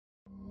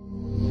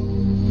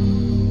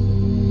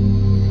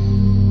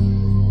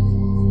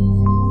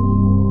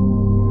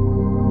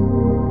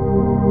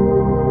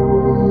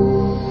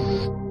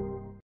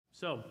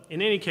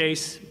any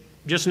case,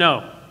 just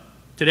know,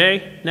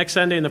 today, next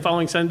Sunday, and the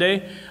following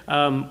Sunday,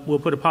 we'll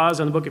put a pause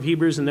on the book of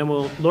Hebrews, and then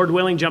we'll, Lord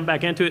willing, jump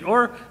back into it.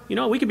 Or,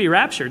 we could be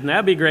raptured, and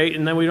that'd be great,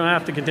 and then we don't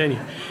have to continue.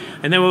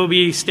 And then we'll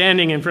be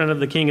standing in front of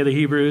the King of the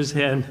Hebrews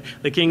and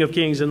the King of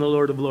Kings and the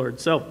Lord of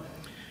Lords. So,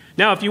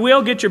 now, if you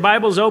will, get your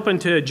Bibles open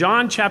to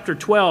John chapter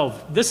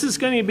 12. This is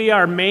going to be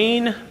our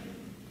main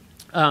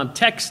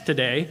text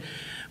today.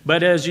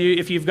 But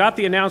if you've got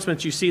the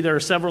announcements, you see there are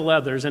several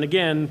others. And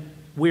again,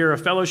 we're a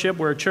fellowship,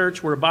 we're a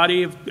church, we're a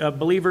body of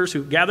believers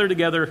who gather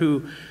together,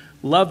 who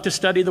love to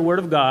study the Word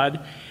of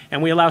God,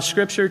 and we allow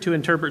Scripture to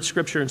interpret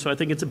Scripture. And so I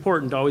think it's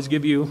important to always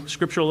give you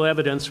scriptural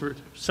evidence for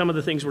some of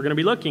the things we're going to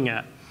be looking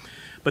at.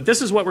 But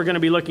this is what we're going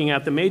to be looking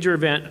at, the major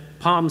event,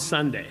 Palm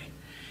Sunday.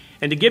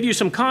 And to give you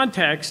some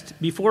context,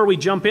 before we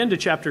jump into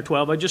chapter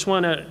 12, I just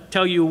want to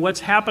tell you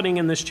what's happening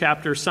in this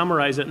chapter,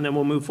 summarize it, and then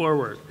we'll move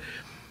forward.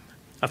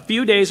 A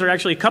few days, or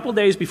actually a couple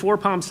days before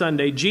Palm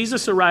Sunday,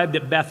 Jesus arrived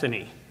at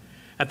Bethany,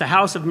 at the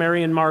house of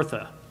Mary and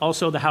Martha,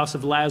 also the house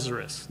of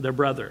Lazarus, their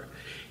brother.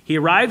 He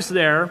arrives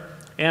there,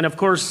 and of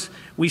course,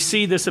 we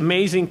see this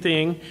amazing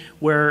thing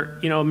where,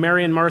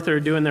 Mary and Martha are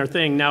doing their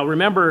thing. Now,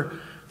 remember,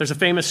 there's a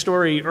famous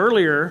story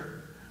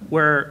earlier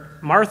where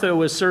Martha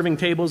was serving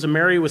tables and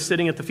Mary was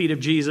sitting at the feet of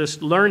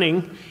Jesus,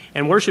 learning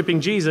and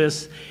worshiping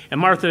Jesus, and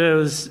Martha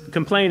was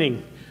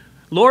complaining,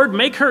 "Lord,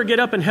 make her get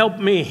up and help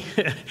me."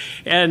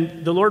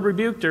 And the Lord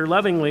rebuked her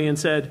lovingly and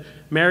said,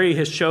 "Mary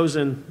has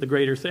chosen the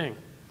greater thing."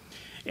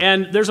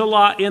 And there's a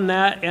lot in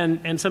that,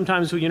 and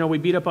sometimes we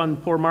beat up on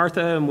poor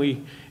Martha and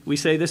we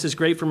say this is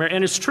great for Mary,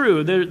 and it's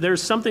true,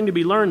 there's something to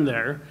be learned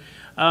there,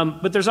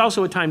 but there's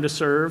also a time to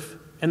serve,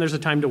 and there's a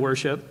time to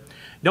worship.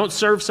 Don't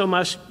serve so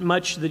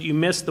much that you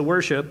miss the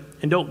worship,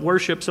 and don't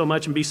worship so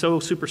much and be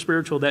so super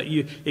spiritual that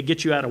it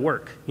gets you out of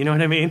work. You know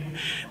what I mean?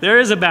 There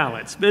is a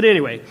balance. But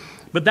anyway,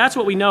 but that's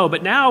what we know.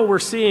 But now we're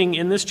seeing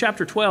in this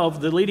chapter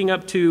 12, the leading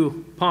up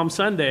to Palm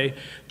Sunday,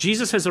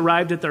 Jesus has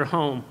arrived at their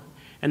home,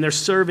 and they're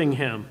serving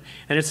him.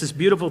 And it's this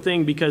beautiful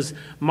thing because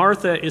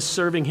Martha is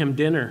serving him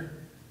dinner,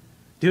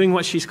 doing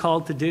what she's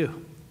called to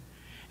do.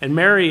 And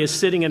Mary is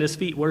sitting at his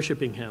feet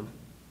worshiping him.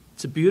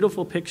 It's a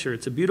beautiful picture.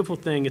 It's a beautiful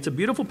thing. It's a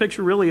beautiful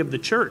picture, really, of the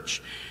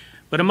church.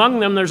 But among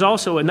them, there's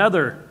also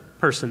another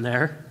person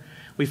there.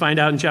 We find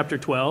out in chapter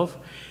 12,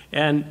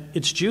 and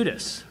it's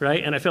Judas,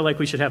 right? And I feel like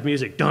we should have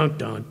music. Dun,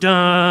 dun,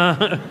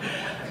 dun.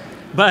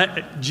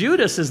 But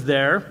Judas is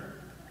there,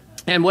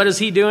 and what is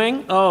he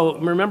doing? Oh,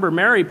 remember,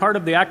 Mary, part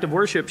of the act of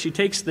worship, she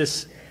takes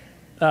this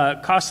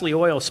costly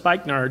oil,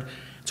 spikenard.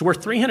 It's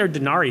worth 300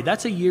 denarii.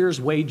 That's a year's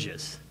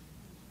wages.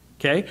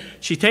 Okay,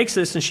 she takes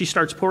this and she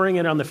starts pouring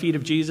it on the feet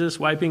of Jesus,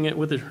 wiping it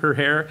with her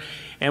hair.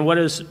 And what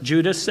does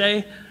Judas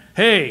say?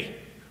 Hey,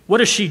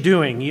 what is she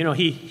doing?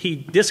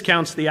 He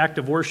discounts the act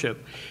of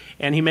worship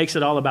and he makes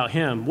it all about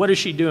him. What is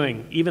she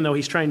doing? Even though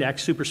he's trying to act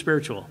super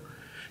spiritual.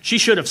 She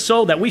should have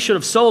sold that. We should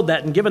have sold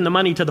that and given the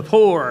money to the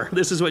poor.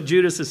 This is what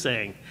Judas is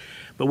saying.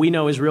 But we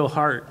know his real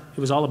heart.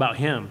 It was all about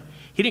him.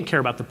 He didn't care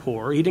about the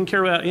poor. He didn't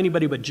care about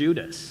anybody but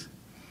Judas.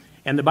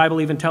 And the Bible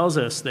even tells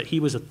us that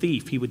he was a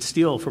thief. He would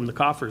steal from the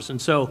coffers.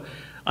 And so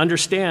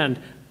understand,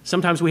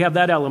 sometimes we have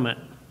that element.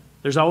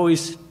 There's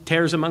always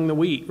tares among the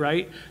wheat,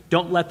 right?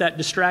 Don't let that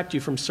distract you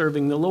from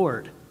serving the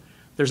Lord.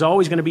 There's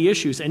always going to be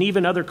issues. And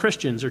even other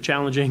Christians are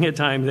challenging at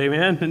times.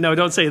 Amen? No,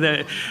 don't say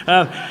that.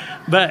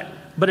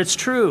 But it's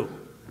true.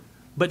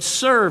 But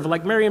serve,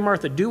 like Mary and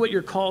Martha. Do what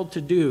you're called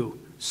to do.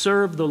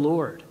 Serve the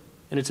Lord.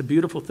 And it's a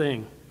beautiful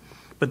thing.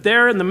 But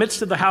there in the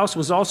midst of the house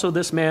was also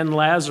this man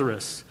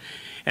Lazarus.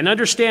 And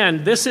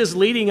understand, this is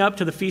leading up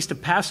to the Feast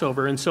of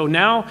Passover. And so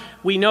now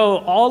we know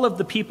all of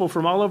the people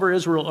from all over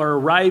Israel are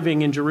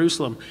arriving in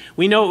Jerusalem.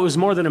 We know it was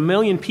more than 1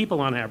 million people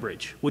on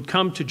average would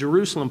come to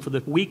Jerusalem for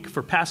the week,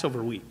 for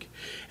Passover week.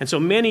 And so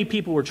many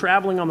people were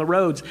traveling on the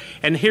roads.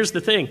 And here's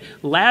the thing,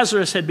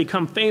 Lazarus had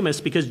become famous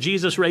because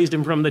Jesus raised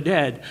him from the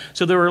dead.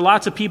 So there were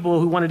lots of people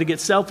who wanted to get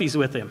selfies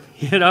with him,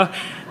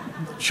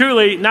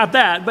 Truly, not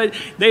that, but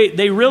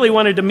they really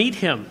wanted to meet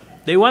him.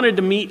 They wanted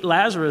to meet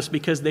Lazarus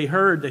because they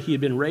heard that he had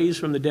been raised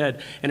from the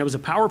dead, and it was a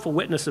powerful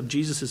witness of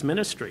Jesus'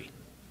 ministry.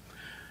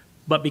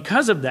 But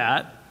because of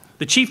that,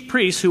 the chief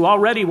priests who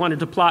already wanted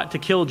to plot to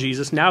kill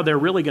Jesus, now they're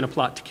really going to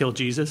plot to kill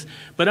Jesus.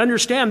 But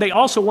understand, they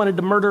also wanted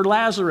to murder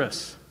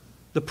Lazarus,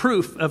 the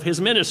proof of his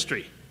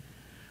ministry.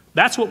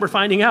 That's what we're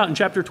finding out in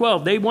chapter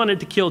 12. They wanted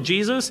to kill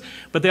Jesus,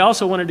 but they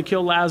also wanted to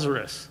kill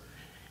Lazarus.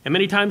 And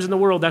many times in the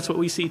world, that's what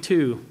we see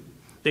too.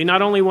 They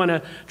not only want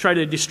to try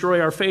to destroy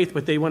our faith,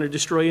 but they want to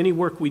destroy any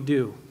work we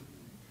do.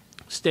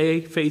 Stay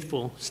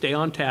faithful. Stay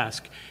on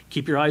task.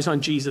 Keep your eyes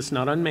on Jesus,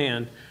 not on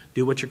man.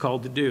 Do what you're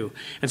called to do.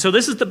 And so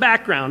this is the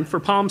background for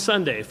Palm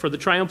Sunday, for the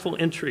triumphal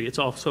entry, it's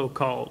also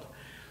called.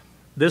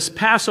 This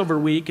Passover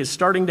week is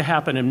starting to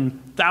happen,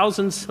 and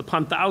thousands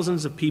upon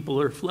thousands of people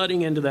are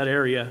flooding into that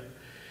area.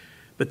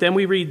 But then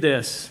we read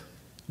this,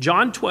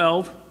 John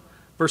 12,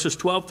 verses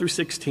 12 through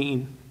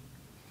 16.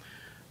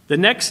 The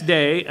next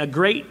day, a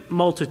great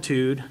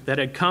multitude that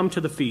had come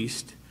to the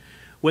feast,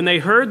 when they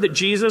heard that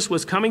Jesus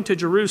was coming to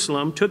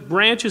Jerusalem, took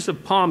branches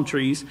of palm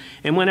trees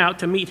and went out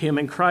to meet him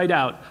and cried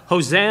out,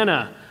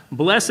 "Hosanna!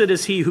 Blessed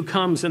is he who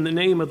comes in the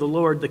name of the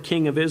Lord, the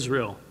King of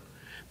Israel.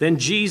 Then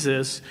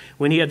Jesus,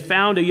 when he had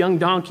found a young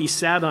donkey,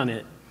 sat on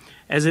it.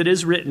 As it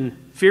is written,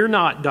 Fear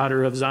not,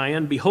 daughter of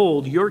Zion.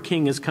 Behold, your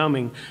king is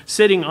coming,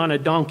 sitting on a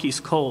donkey's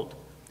colt.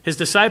 His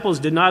disciples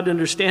did not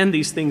understand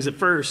these things at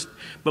first,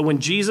 but when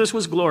Jesus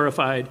was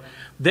glorified,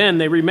 then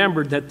they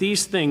remembered that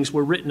these things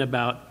were written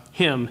about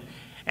him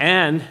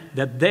and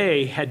that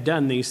they had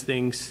done these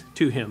things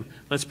to him.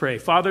 Let's pray.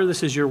 Father,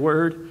 this is your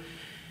word.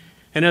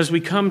 And as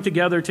we come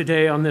together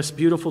today on this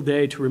beautiful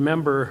day to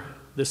remember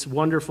this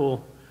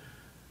wonderful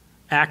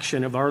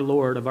action of our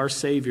Lord, of our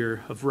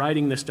Savior, of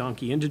riding this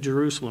donkey into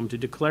Jerusalem to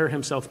declare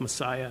himself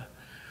Messiah,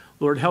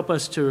 Lord, help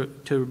us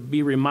to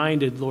be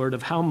reminded, Lord,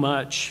 of how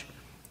much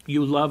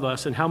you love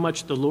us and how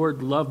much the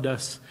Lord loved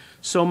us,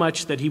 so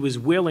much that he was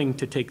willing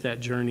to take that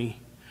journey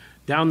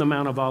down the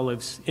Mount of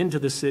Olives into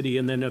the city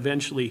and then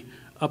eventually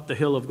up the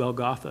hill of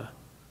Golgotha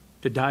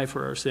to die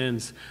for our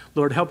sins.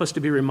 Lord, help us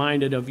to be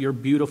reminded of your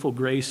beautiful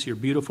grace, your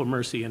beautiful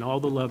mercy, and all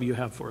the love you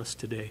have for us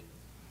today.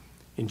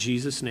 In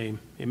Jesus' name,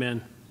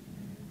 amen.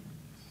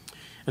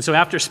 And so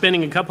after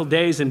spending a couple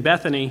days in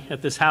Bethany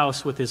at this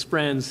house with his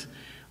friends,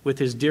 with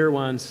his dear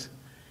ones,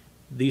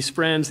 these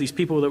friends, these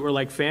people that were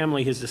like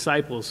family, his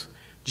disciples,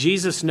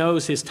 Jesus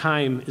knows his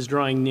time is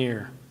drawing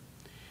near.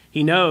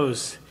 He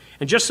knows.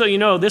 And just so you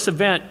know, this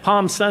event,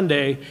 Palm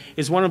Sunday,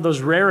 is one of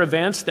those rare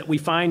events that we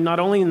find not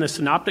only in the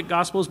Synoptic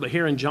Gospels, but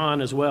here in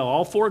John as well.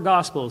 All four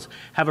Gospels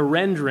have a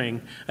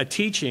rendering, a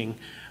teaching,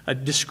 a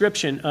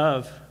description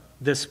of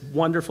this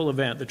wonderful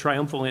event, the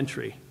triumphal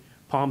entry,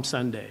 Palm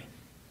Sunday.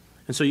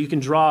 And so you can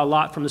draw a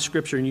lot from the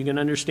scripture and you can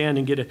understand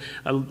and get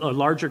a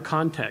larger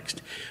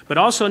context. But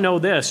also know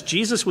this,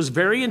 Jesus was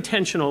very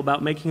intentional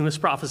about making this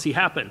prophecy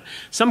happen.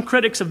 Some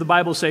critics of the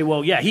Bible say,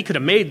 well, yeah, he could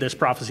have made this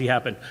prophecy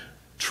happen.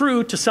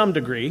 True to some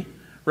degree,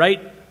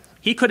 right?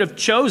 He could have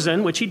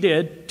chosen, which he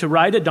did, to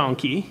ride a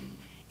donkey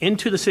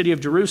into the city of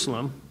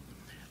Jerusalem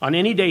on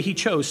any day he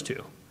chose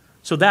to.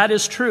 So that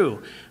is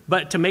true.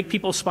 But to make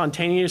people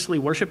spontaneously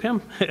worship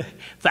him,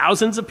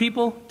 thousands of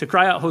people to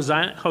cry out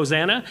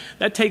Hosanna,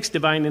 that takes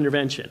divine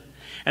intervention.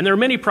 And there are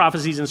many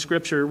prophecies in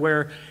Scripture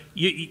where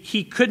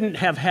he couldn't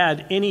have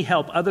had any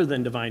help other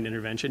than divine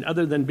intervention,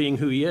 other than being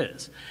who he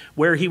is,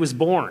 where he was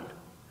born.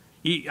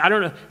 I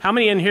don't know, how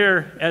many in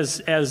here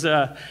as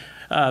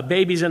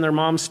babies in their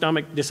mom's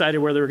stomach decided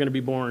where they were going to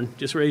be born?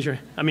 Just raise your,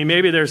 I mean,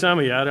 maybe there's some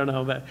of you, I don't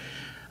know, but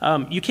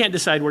you can't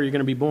decide where you're going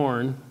to be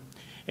born.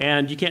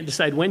 And you can't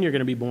decide when you're going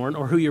to be born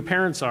or who your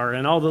parents are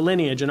and all the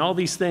lineage and all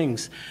these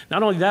things.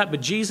 Not only that,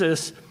 but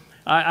Jesus,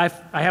 I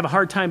have a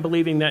hard time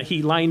believing that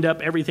he lined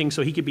up everything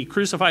so he could be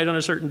crucified on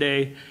a certain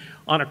day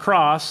on a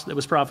cross that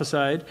was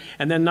prophesied.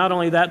 And then not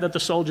only that the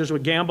soldiers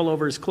would gamble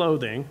over his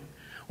clothing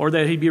or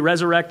that he'd be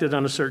resurrected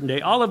on a certain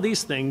day. All of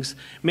these things,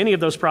 many of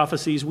those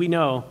prophecies we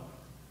know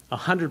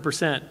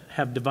 100%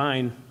 have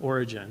divine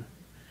origin.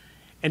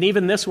 And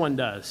even this one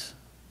does.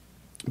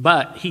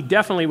 But he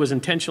definitely was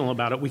intentional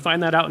about it. We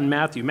find that out in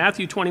Matthew.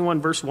 Matthew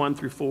 21, verse 1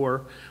 through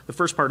 4, the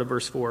first part of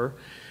verse 4.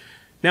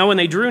 Now when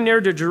they drew near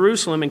to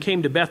Jerusalem and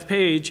came to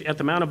Bethphage at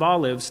the Mount of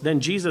Olives, then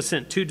Jesus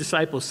sent 2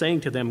 disciples,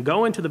 saying to them,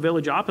 Go into the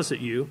village opposite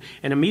you,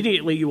 and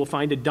immediately you will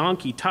find a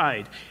donkey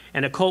tied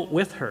and a colt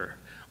with her.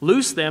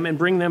 Loose them and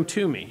bring them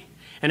to me.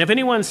 And if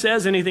anyone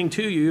says anything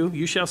to you,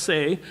 you shall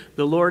say,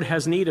 The Lord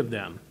has need of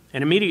them.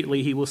 And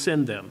immediately he will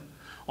send them.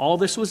 All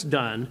this was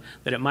done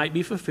that it might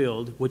be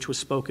fulfilled, which was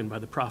spoken by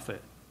the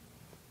prophet.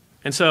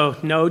 And so,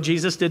 no,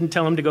 Jesus didn't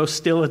tell him to go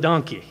steal a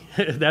donkey.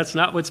 That's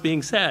not what's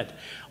being said.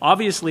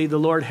 Obviously, the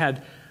Lord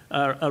had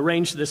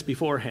arranged this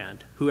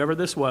beforehand. Whoever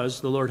this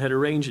was, the Lord had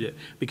arranged it.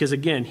 Because,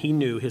 again, he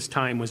knew his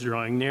time was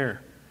drawing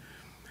near.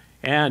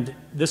 And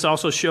this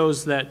also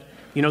shows that,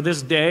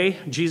 this day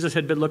Jesus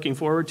had been looking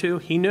forward to,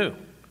 he knew.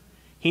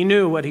 He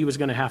knew what he was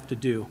going to have to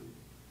do.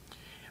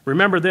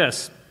 Remember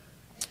this.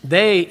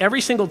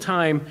 Every single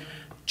time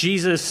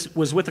Jesus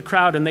was with the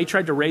crowd and they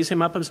tried to raise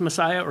him up as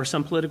Messiah or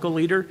some political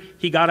leader,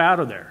 he got out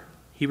of there.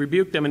 He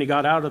rebuked them and he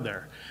got out of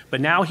there. But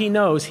now he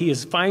knows he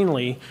is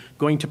finally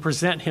going to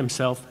present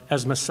himself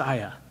as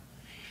Messiah.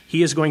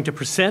 He is going to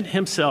present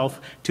himself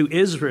to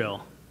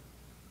Israel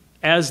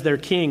as their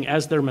king,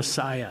 as their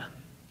Messiah.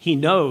 He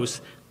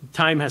knows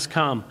time has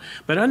come.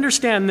 But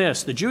understand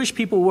this, the Jewish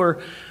people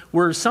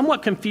were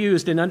somewhat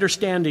confused in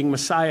understanding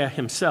Messiah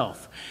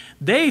himself.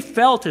 They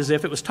felt as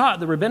if it was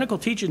taught, the rabbinical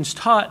teachings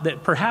taught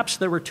that perhaps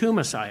there were 2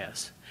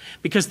 Messiahs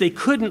because they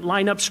couldn't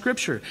line up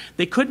Scripture.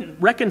 They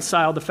couldn't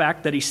reconcile the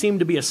fact that he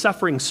seemed to be a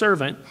suffering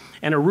servant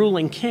and a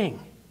ruling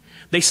king.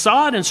 They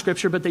saw it in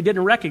Scripture, but they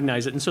didn't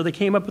recognize it, and so they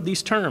came up with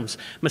these terms.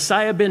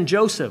 Messiah ben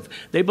Joseph.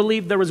 They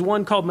believed there was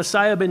one called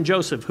Messiah ben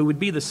Joseph, who would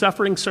be the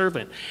suffering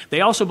servant.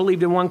 They also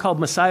believed in one called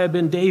Messiah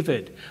ben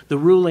David, the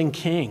ruling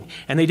king,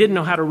 and they didn't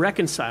know how to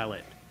reconcile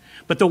it.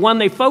 But the one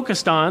they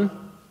focused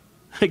on,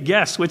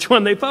 guess which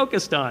one they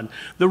focused on?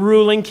 The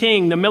ruling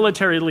king, the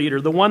military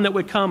leader, the one that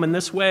would come in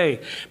this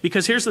way.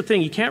 Because here's the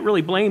thing, you can't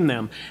really blame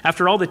them.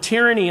 After all the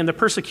tyranny and the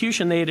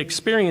persecution they had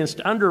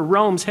experienced under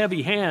Rome's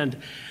heavy hand,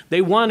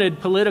 they wanted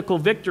political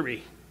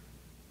victory.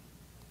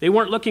 They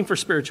weren't looking for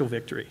spiritual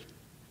victory.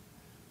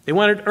 They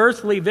wanted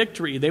earthly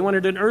victory. They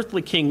wanted an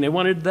earthly king. They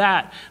wanted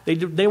that.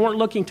 They weren't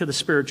looking to the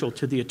spiritual,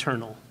 to the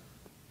eternal.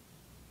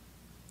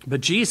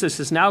 But Jesus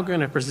is now going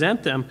to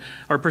present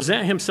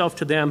himself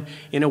to them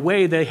in a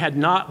way they had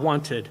not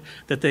wanted,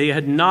 that they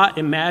had not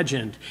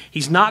imagined.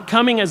 He's not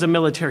coming as a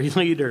military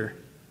leader.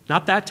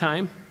 Not that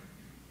time.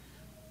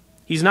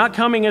 He's not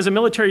coming as a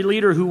military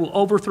leader who will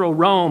overthrow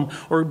Rome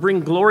or bring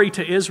glory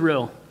to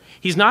Israel.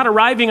 He's not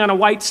arriving on a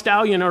white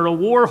stallion or a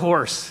war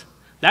horse.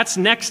 That's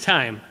next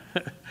time.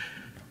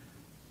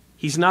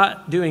 He's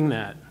not doing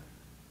that.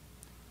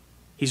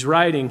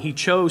 He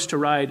chose to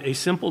ride a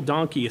simple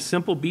donkey, a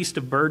simple beast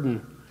of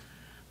burden,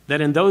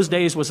 that in those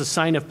days was a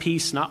sign of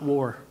peace, not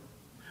war.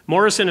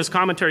 Morris in his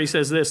commentary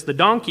says this: the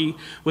donkey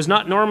was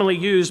not normally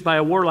used by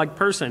a warlike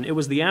person. It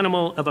was the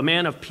animal of a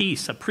man of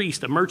peace, a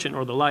priest, a merchant,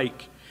 or the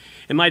like.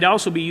 It might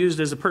also be used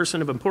as a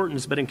person of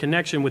importance, but in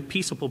connection with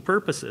peaceable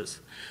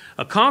purposes.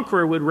 A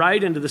conqueror would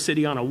ride into the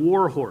city on a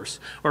war horse,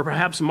 or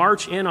perhaps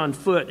march in on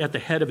foot at the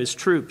head of his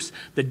troops.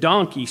 The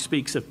donkey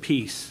speaks of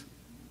peace.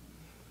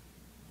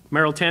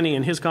 Merrill Tenney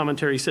in his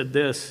commentary said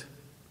this: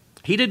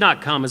 he did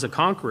not come as a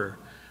conqueror,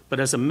 but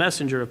as a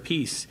messenger of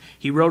peace.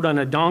 He rode on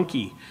a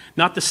donkey,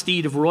 not the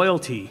steed of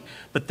royalty,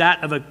 but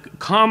that of a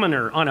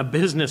commoner on a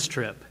business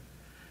trip.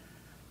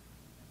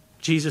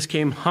 Jesus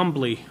came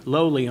humbly,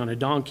 lowly on a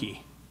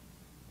donkey.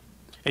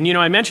 And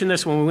I mentioned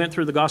this when we went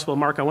through the Gospel of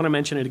Mark. I want to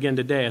mention it again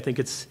today. I think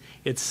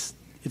it's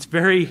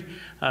very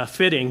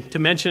fitting to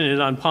mention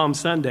it on Palm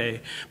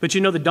Sunday. But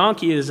the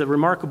donkey is a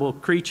remarkable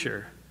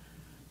creature.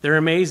 They're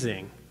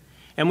amazing.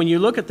 And when you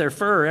look at their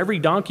fur, every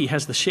donkey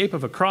has the shape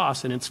of a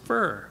cross in its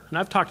fur. And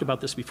I've talked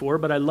about this before,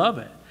 but I love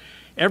it.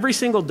 Every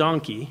single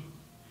donkey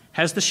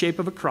has the shape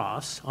of a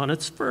cross on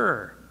its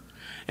fur.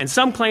 And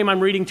some claim I'm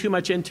reading too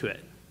much into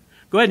it.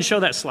 Go ahead and show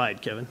that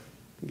slide, Kevin.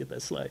 Get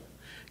that slide.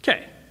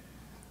 Okay.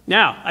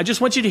 Now, I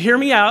just want you to hear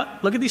me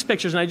out. Look at these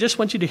pictures, and I just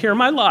want you to hear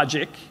my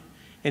logic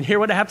and hear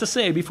what I have to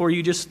say before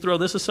you just throw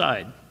this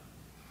aside.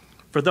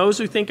 For those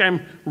who think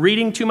I'm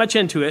reading too much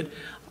into it,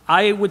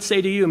 I would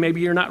say to you,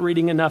 maybe you're not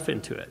reading enough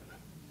into it.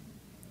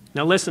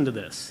 Now listen to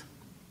this.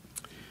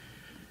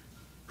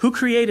 Who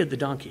created the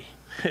donkey?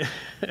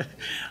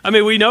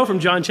 We know from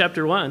John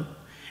chapter 1,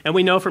 and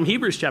we know from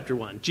Hebrews chapter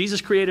 1.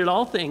 Jesus created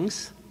all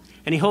things,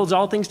 and he holds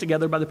all things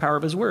together by the power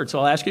of his word. So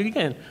I'll ask you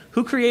again,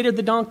 who created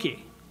the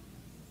donkey?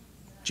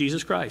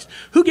 Jesus Christ.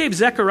 Who gave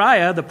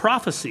Zechariah the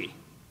prophecy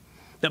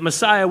that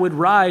Messiah would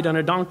ride on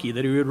a donkey,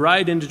 that he would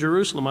ride into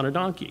Jerusalem on a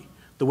donkey?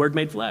 The Word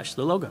made flesh,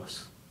 the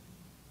Logos.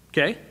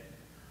 Okay?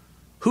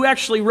 Who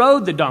actually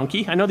rode the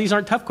donkey? I know these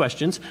aren't tough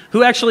questions.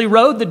 Who actually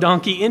rode the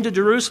donkey into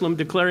Jerusalem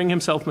declaring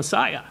himself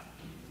Messiah?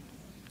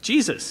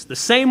 Jesus, the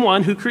same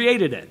one who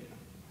created it.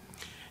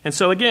 And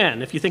so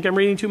again, if you think I'm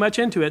reading too much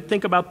into it,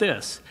 think about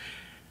this.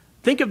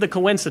 Think of the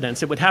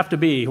coincidence it would have to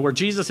be where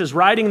Jesus is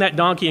riding that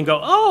donkey and go,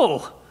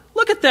 oh,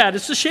 look at that.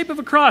 It's the shape of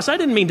a cross. I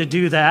didn't mean to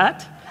do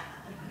that.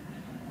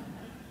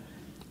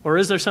 Or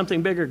is there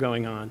something bigger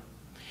going on?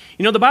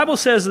 The Bible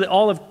says that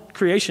all of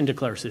creation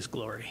declares his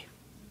glory.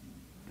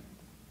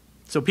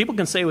 So people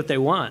can say what they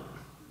want.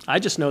 I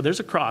just know there's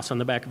a cross on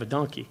the back of a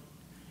donkey.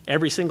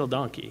 Every single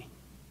donkey.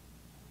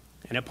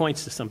 And it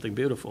points to something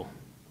beautiful.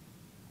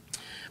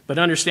 But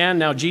understand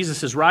now,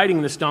 Jesus is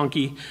riding this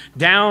donkey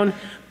down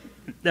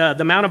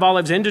the Mount of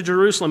Olives into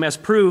Jerusalem as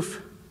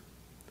proof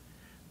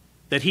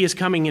that he is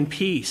coming in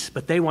peace,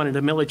 but they wanted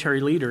a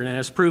military leader. And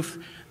as proof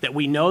that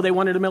we know they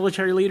wanted a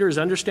military leader is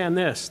understand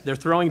this. They're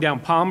throwing down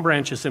palm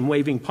branches and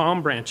waving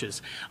palm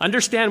branches.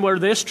 Understand where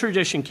this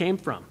tradition came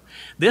from.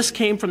 This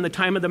came from the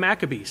time of the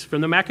Maccabees,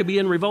 from the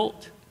Maccabean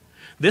revolt.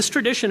 This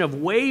tradition of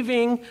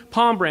waving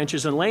palm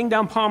branches and laying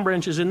down palm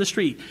branches in the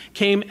street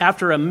came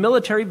after a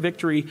military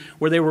victory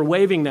where they were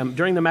waving them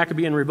during the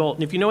Maccabean revolt.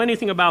 And if you know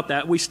anything about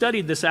that, we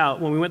studied this out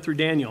when we went through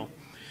Daniel.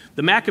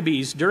 The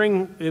Maccabees,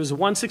 it was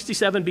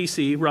 167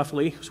 BC,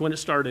 roughly, was when it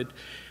started.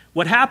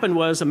 What happened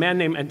was a man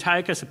named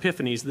Antiochus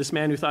Epiphanes, this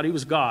man who thought he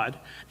was God,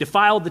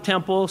 defiled the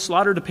temple,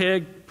 slaughtered a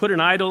pig, put an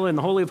idol in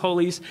the Holy of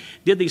Holies,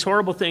 did these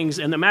horrible things,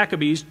 and the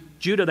Maccabees,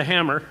 Judah the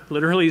Hammer,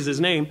 literally is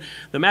his name,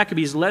 the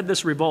Maccabees led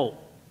this revolt.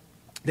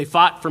 They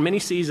fought for many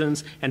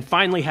seasons and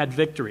finally had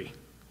victory.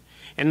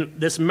 And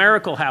this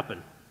miracle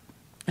happened.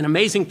 An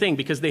amazing thing,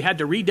 because they had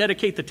to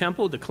rededicate the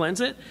temple to cleanse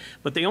it,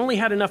 but they only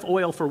had enough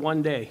oil for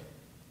one day.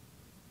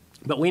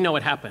 But we know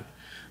what happened.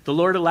 The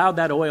Lord allowed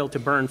that oil to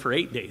burn for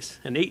 8 days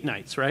and 8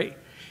 nights, right?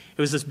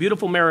 It was this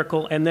beautiful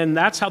miracle, and then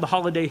that's how the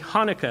holiday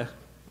Hanukkah,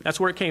 that's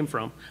where it came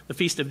from, the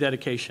Feast of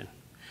Dedication.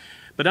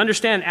 But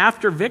understand,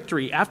 after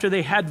victory, after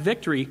they had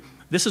victory,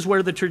 this is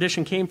where the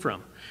tradition came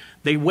from.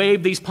 They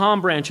waved these palm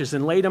branches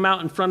and laid them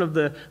out in front of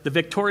the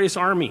victorious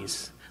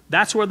armies.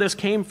 That's where this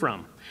came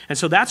from. And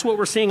so that's what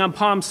we're seeing on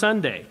Palm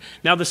Sunday.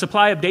 Now, the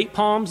supply of date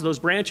palms, those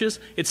branches,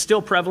 it's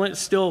still prevalent.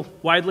 It's still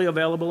widely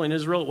available in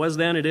Israel. It was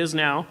then, it is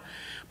now.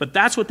 But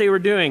that's what they were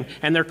doing.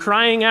 And they're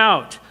crying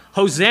out,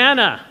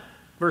 Hosanna,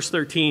 verse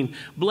 13.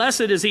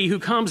 Blessed is he who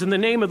comes in the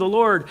name of the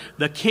Lord,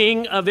 the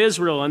King of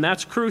Israel. And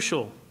that's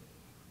crucial.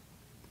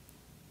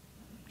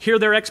 Hear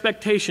their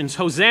expectations.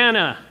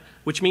 Hosanna,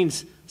 which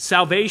means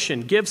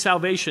salvation, give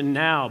salvation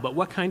now. But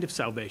what kind of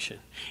salvation?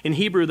 In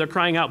Hebrew, they're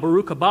crying out,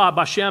 Baruch haba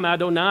b'Shem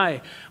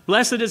Adonai.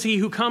 Blessed is he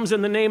who comes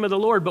in the name of the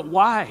Lord. But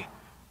why?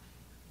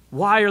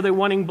 Why are they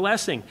wanting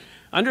blessing?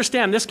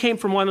 Understand, this came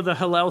from one of the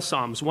Hallel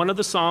Psalms, one of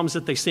the Psalms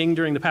that they sing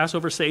during the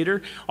Passover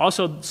Seder.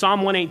 Also,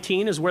 Psalm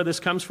 118 is where this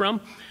comes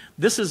from.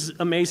 This is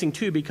amazing,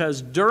 too,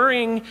 because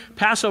during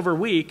Passover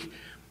week,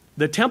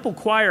 the temple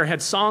choir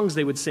had songs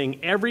they would sing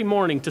every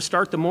morning. To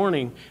start the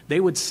morning, they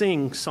would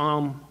sing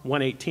Psalm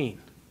 118.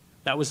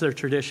 That was their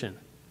tradition.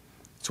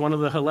 It's one of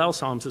the Hallel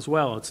Psalms as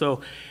well. And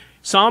so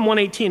Psalm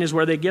 118 is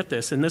where they get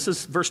this. And this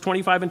is verse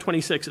 25 and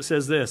 26. It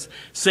says this,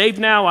 Save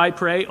now, I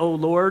pray, O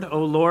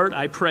Lord,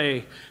 I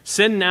pray.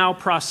 Send now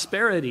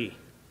prosperity.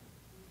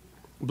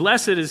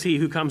 Blessed is he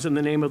who comes in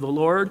the name of the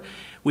Lord.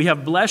 We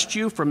have blessed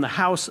you from the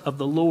house of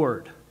the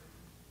Lord.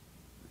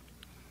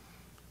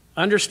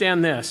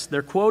 Understand this.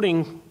 They're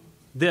quoting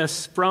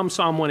this from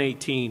Psalm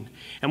 118.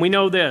 And we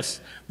know this.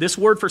 This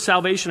word for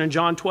salvation in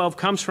John 12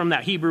 comes from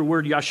that Hebrew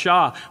word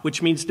yasha,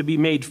 which means to be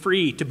made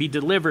free, to be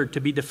delivered, to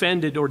be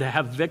defended, or to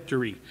have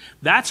victory.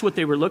 That's what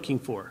they were looking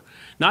for.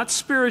 Not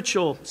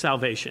spiritual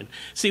salvation.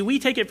 See, we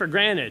take it for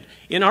granted.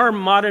 In our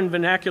modern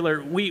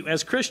vernacular, we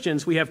as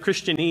Christians, we have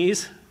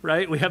Christianese,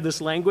 right? We have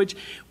this language.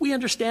 We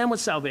understand what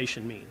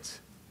salvation means.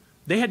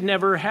 They had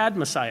never had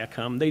Messiah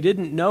come. They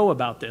didn't know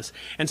about this.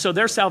 And so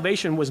their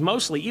salvation was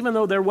mostly, even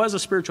though there was a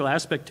spiritual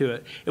aspect to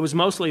it, it was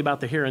mostly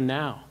about the here and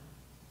now,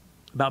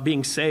 about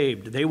being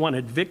saved. They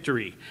wanted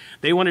victory.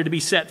 They wanted to be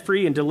set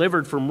free and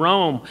delivered from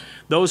Rome,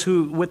 those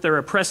who, with their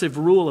oppressive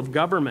rule of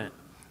government.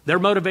 Their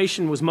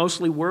motivation was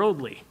mostly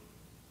worldly.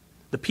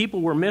 The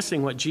people were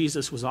missing what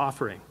Jesus was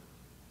offering.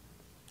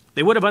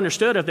 They would have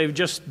understood if they've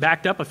just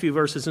backed up a few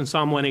verses in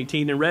Psalm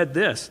 118 and read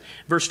this,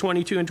 verse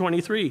 22 and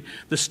 23.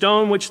 The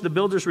stone which the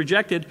builders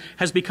rejected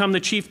has become the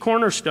chief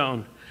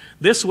cornerstone.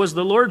 This was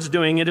the Lord's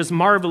doing. It is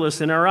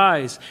marvelous in our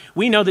eyes.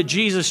 We know that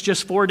Jesus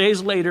just 4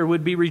 days later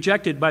would be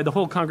rejected by the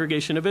whole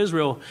congregation of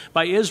Israel.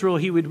 By Israel,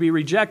 he would be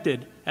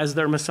rejected as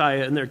their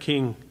Messiah and their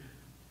King.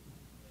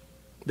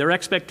 Their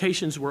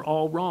expectations were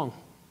all wrong.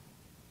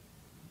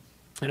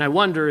 And I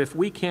wonder if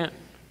we can't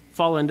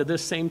fall into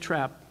this same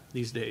trap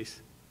these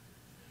days.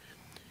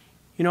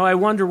 You know, I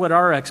wonder what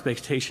our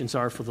expectations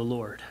are for the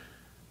Lord,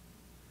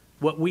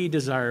 what we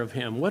desire of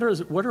him. What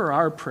are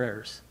our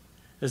prayers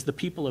as the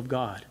people of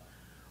God?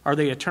 Are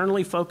they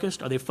eternally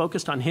focused? Are they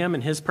focused on him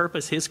and his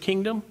purpose, his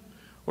kingdom,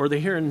 or are they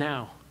here and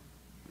now?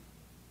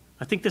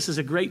 I think this is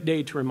a great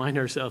day to remind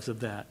ourselves of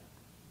that,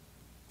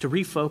 to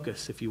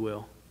refocus, if you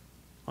will,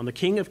 on the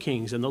King of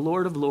Kings and the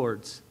Lord of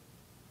Lords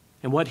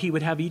and what he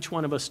would have each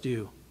one of us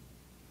do.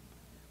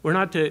 We're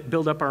not to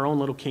build up our own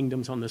little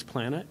kingdoms on this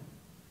planet.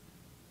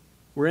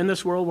 We're in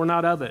this world, we're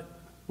not of it.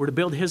 We're to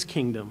build his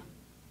kingdom.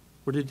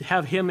 We're to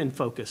have him in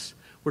focus.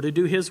 We're to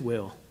do his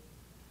will.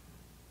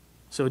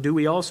 So do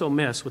we also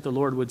miss what the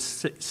Lord would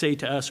say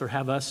to us or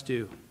have us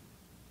do?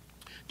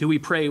 Do we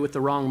pray with the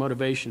wrong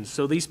motivations?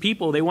 So these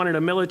people, they wanted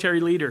a military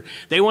leader.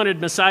 They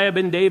wanted Messiah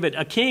ben David,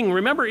 a king.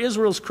 Remember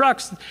Israel's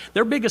crux,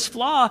 their biggest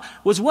flaw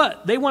was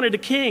what? They wanted a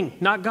king,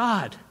 not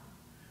God.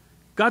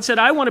 God said,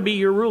 I want to be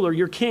your ruler,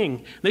 your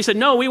king. They said,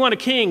 no, we want a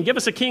king. Give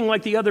us a king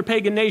like the other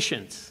pagan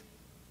nations.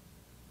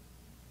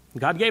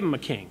 God gave them a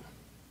king,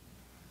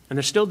 and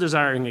they're still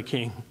desiring a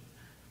king.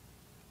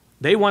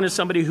 They wanted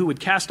somebody who would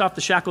cast off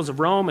the shackles of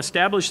Rome,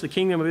 establish the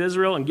kingdom of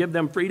Israel, and give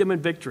them freedom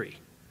and victory.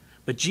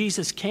 But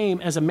Jesus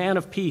came as a man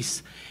of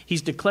peace.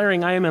 He's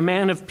declaring, I am a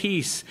man of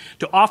peace,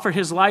 to offer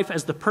his life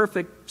as the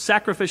perfect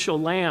sacrificial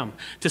lamb,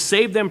 to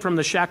save them from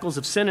the shackles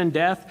of sin and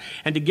death,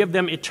 and to give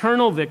them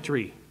eternal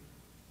victory.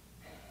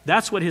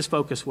 That's what his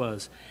focus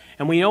was.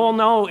 And we all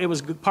know it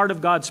was part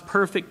of God's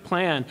perfect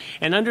plan.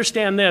 And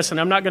understand this, and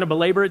I'm not going to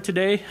belabor it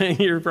today.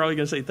 You're probably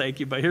going to say thank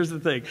you, but here's the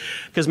thing,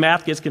 because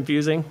math gets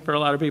confusing for a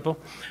lot of people.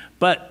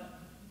 But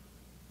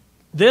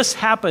this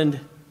happened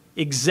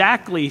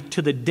exactly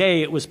to the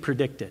day it was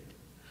predicted.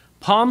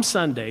 Palm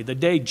Sunday, the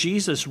day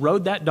Jesus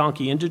rode that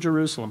donkey into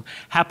Jerusalem,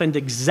 happened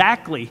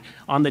exactly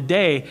on the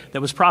day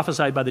that was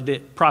prophesied by the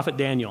prophet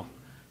Daniel,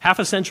 half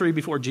a century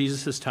before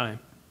Jesus' time.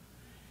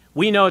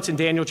 We know it's in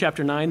Daniel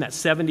chapter 9, that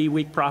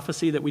 70-week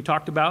prophecy that we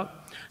talked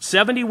about.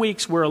 70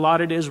 weeks were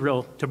allotted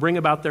Israel to bring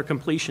about their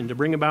completion, to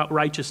bring about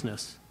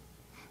righteousness.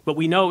 But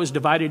we know it was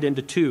divided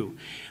into two.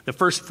 The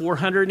first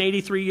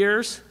 483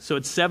 years, so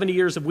it's 70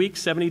 years of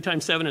weeks, 70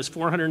 times 7 is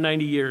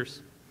 490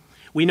 years.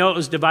 We know it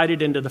was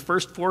divided into the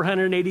first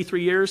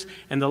 483 years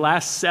and the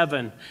last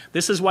 7.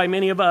 This is why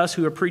many of us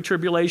who are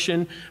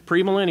pre-tribulation,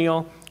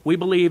 premillennial, we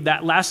believe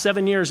that last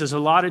 7 years is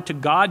allotted to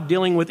God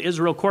dealing with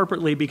Israel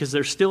corporately, because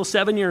there's still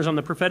 7 years on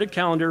the prophetic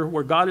calendar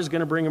where God is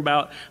going to bring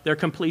about their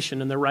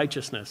completion and their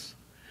righteousness.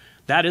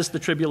 That is the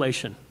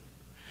tribulation.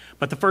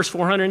 But the first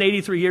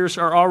 483 years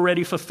are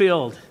already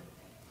fulfilled.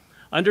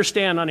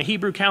 Understand, on a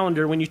Hebrew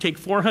calendar, when you take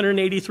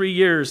 483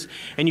 years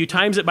and you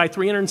times it by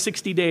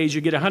 360 days,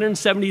 you get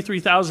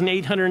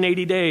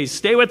 173,880 days.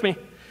 Stay with me,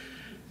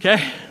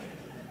 okay?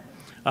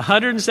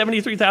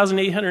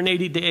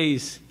 173,880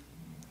 days.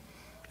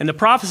 And the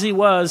prophecy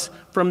was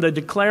from the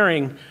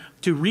declaring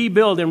to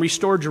rebuild and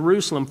restore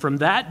Jerusalem from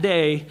that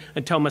day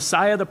until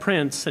Messiah the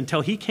Prince,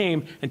 until he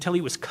came, until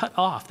he was cut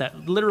off,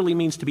 that literally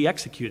means to be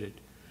executed,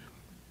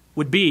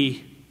 would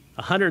be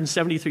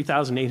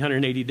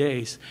 173,880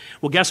 days.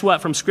 Well, guess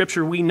what? From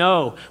Scripture, we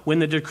know when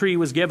the decree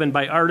was given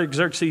by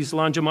Artaxerxes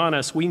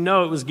Longimanus. We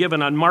know it was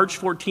given on March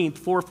 14th,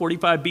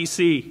 445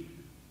 BC.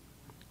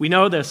 We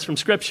know this from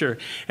Scripture.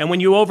 And when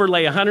you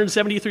overlay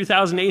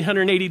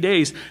 173,880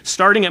 days,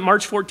 starting at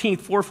March 14th,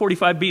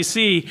 445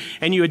 BC,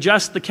 and you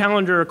adjust the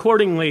calendar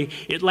accordingly,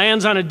 it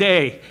lands on a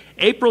day,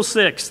 April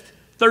 6th,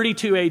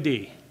 32 AD.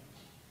 And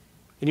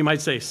you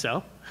might say,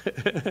 so?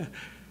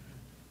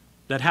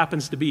 That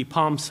happens to be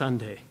Palm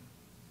Sunday.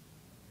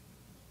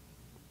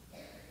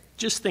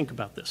 Just think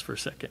about this for a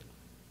second.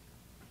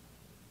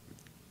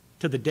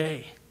 To the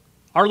day.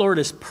 Our Lord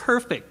is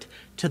perfect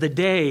to the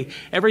day.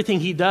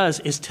 Everything he does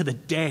is to the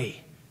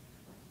day.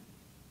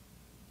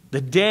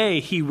 The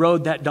day he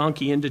rode that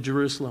donkey into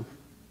Jerusalem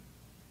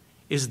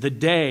is the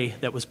day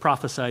that was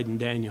prophesied in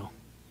Daniel.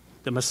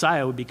 The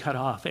Messiah would be cut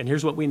off. And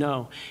here's what we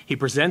know. He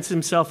presents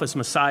himself as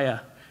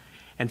Messiah,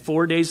 and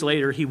 4 days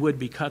later he would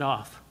be cut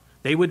off.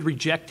 They would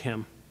reject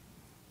him.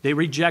 They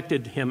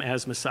rejected him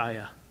as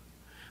Messiah.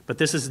 But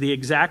this is the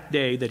exact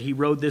day that he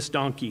rode this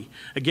donkey.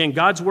 Again,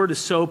 God's word is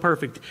so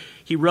perfect.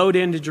 He rode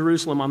into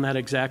Jerusalem on that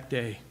exact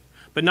day.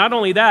 But not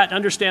only that,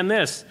 understand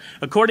this.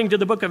 According to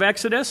the book of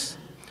Exodus,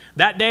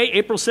 that day,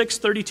 April 6,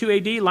 32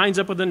 AD, lines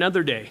up with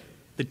another day,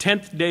 the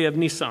 10th day of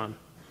Nisan.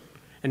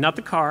 And not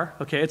the car,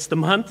 okay? It's the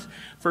month,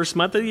 first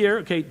month of the year,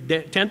 okay?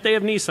 10th day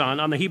of Nisan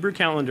on the Hebrew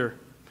calendar.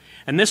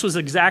 And this was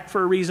exact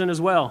for a reason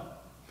as well.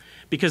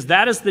 Because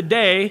that is the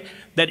day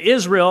that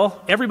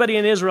Israel, everybody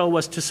in Israel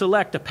was to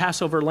select a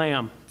Passover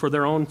lamb for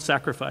their own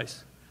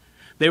sacrifice.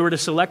 They were to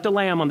select a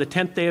lamb on the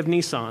 10th day of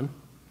Nisan,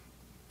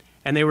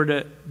 and they were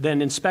to then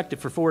inspect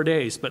it for 4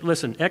 days. But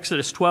listen,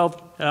 Exodus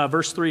 12,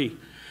 verse 3,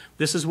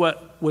 this is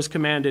what was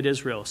commanded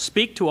Israel.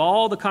 Speak to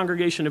all the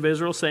congregation of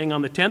Israel, saying,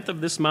 on the 10th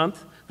of this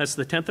month, that's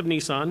the 10th of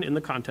Nisan in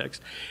the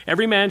context,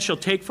 every man shall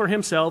take for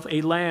himself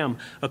a lamb,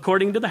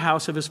 according to the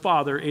house of his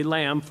father, a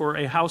lamb for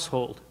a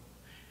household.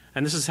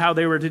 And this is how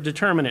they were to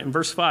determine it in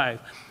verse 5.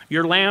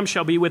 Your lamb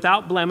shall be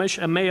without blemish,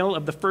 a male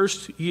of the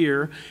first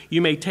year.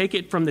 You may take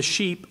it from the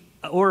sheep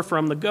or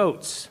from the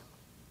goats.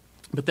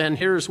 But then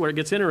here's where it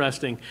gets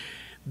interesting.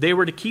 They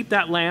were to keep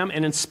that lamb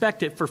and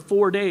inspect it for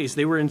 4 days.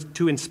 They were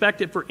to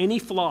inspect it for any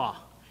flaw,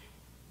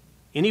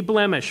 any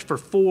blemish for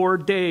 4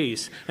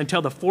 days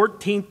until the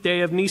 14th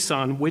day of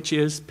Nisan, which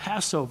is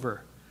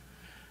Passover.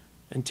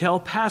 Until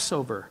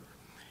Passover.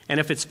 And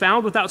if it's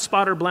found without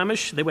spot or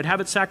blemish, they would have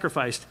it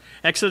sacrificed.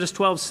 Exodus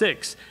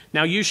 12:6.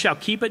 Now you shall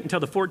keep it until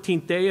the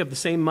 14th day of the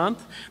same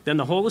month. Then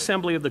the whole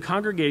assembly of the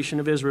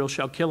congregation of Israel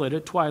shall kill it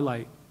at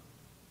twilight.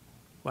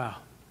 Wow.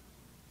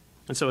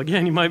 And so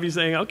again, you might be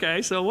saying,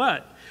 okay, so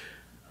what?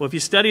 Well, if you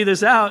study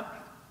this out,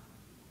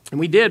 and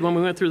we did when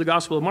we went through the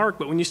Gospel of Mark,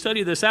 but when you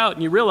study this out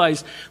and you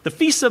realize the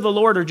feasts of the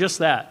Lord are just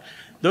that.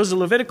 Those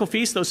Levitical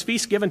feasts, those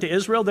feasts given to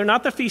Israel, they're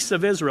not the feasts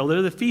of Israel.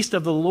 They're the feast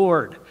of the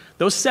Lord.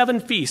 Those 7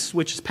 feasts,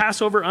 which is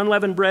Passover,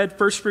 unleavened bread,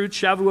 first fruits,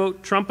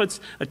 Shavuot, trumpets,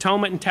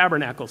 atonement, and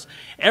tabernacles.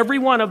 Every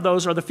one of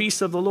those are the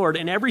feasts of the Lord,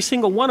 and every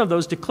single one of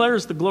those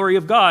declares the glory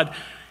of God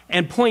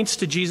and points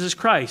to Jesus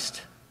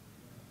Christ.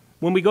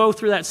 When we go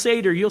through that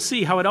Seder, you'll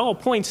see how it all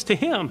points to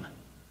him.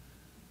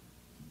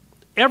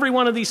 Every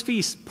one of these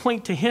feasts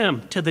point to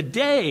him, to the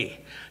day,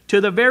 to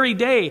the very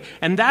day.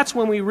 And that's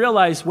when we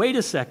realize, wait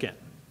a second.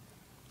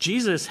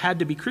 Jesus had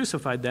to be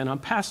crucified then on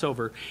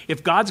Passover.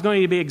 If God's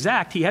going to be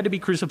exact, he had to be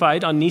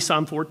crucified on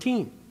Nisan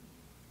 14.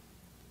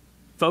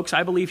 Folks,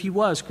 I believe he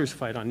was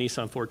crucified on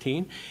Nisan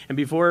 14. And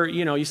before,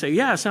 you say,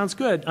 yeah, sounds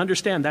good.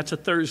 Understand, that's a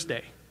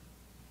Thursday.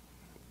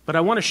 But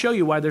I want to show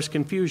you why there's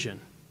confusion.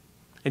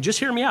 And just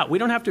hear me out. We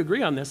don't have to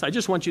agree on this. I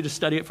just want you to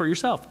study it for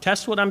yourself.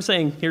 Test what I'm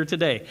saying here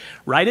today.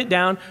 Write it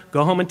down.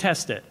 Go home and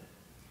test it.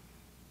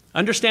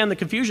 Understand the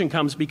confusion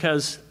comes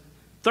because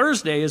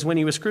Thursday is when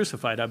he was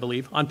crucified, I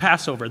believe, on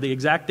Passover, the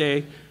exact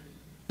day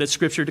that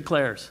Scripture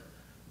declares.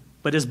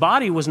 But his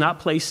body was not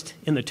placed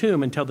in the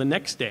tomb until the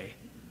next day,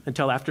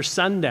 until after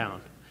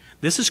sundown.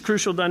 This is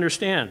crucial to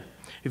understand.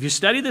 If you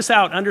study this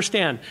out,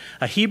 understand,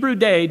 a Hebrew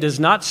day does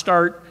not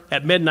start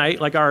at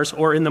midnight like ours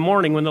or in the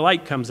morning when the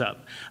light comes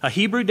up. A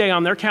Hebrew day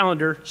on their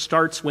calendar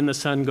starts when the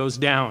sun goes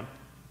down.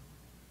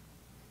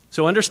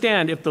 So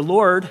understand, if the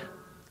Lord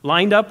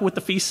lined up with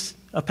the feast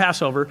of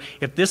Passover,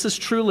 if this is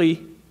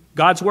truly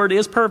God's word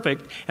is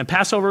perfect, and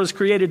Passover was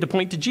created to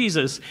point to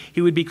Jesus,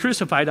 he would be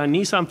crucified on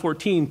Nisan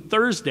 14,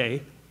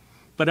 Thursday.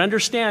 But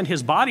understand,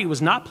 his body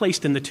was not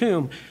placed in the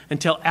tomb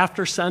until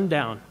after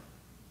sundown,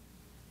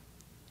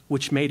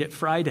 which made it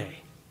Friday.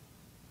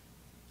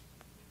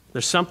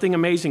 There's something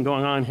amazing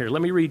going on here.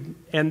 Let me read.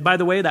 And by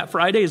the way, that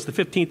Friday is the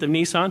 15th of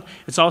Nisan.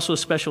 It's also a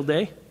special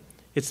day.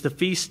 It's the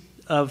Feast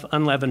of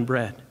Unleavened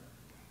Bread.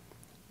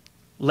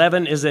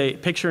 Leaven is a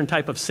picture and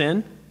type of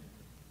sin.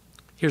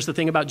 Here's the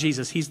thing about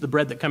Jesus. He's the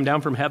bread that come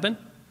down from heaven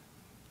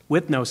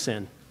with no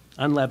sin,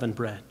 unleavened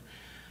bread.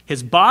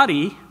 His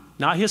body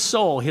not his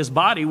soul, his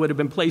body would have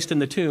been placed in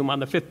the tomb on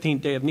the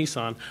 15th day of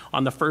Nisan,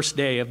 on the first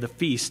day of the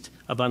Feast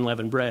of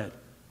Unleavened Bread.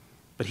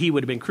 But he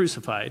would have been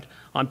crucified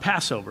on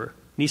Passover,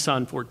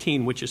 Nisan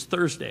 14, which is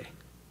Thursday.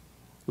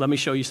 Let me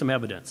show you some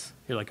evidence.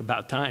 You're like,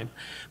 about time.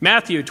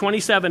 Matthew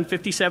 27,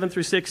 57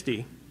 through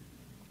 60.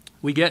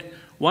 We get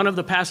one of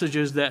the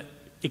passages that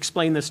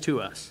explain this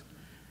to us.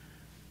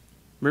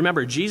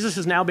 Remember, Jesus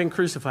has now been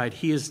crucified.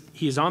 He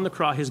is on the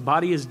cross. His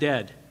body is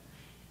dead.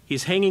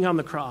 He's hanging on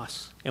the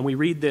cross. And we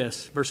read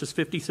this, verses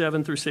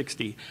 57 through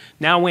 60.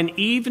 Now when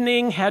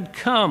evening had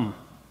come,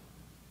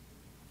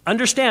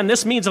 understand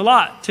this means a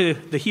lot to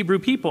the Hebrew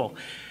people,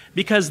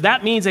 because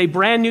that means a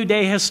brand new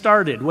day has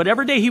started.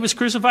 Whatever day he was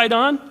crucified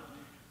on,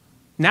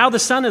 now the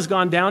sun has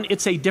gone down.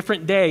 It's a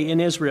different day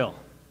in Israel.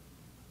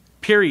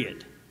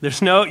 Period.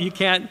 You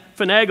can't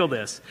finagle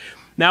this.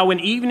 Now when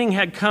evening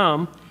had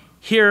come,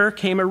 here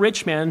came a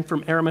rich man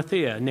from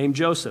Arimathea named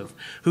Joseph,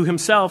 who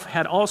himself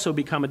had also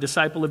become a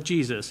disciple of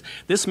Jesus.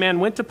 This man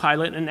went to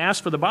Pilate and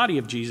asked for the body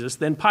of Jesus.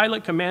 Then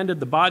Pilate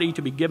commanded the body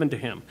to be given to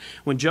him.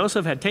 When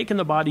Joseph had taken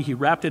the body, he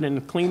wrapped it in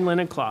a clean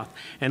linen cloth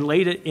and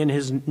laid it in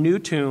his new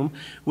tomb,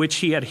 which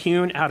he had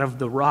hewn out of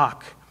the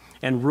rock,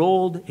 and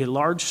rolled a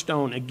large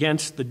stone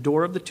against the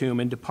door of the tomb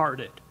and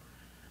departed.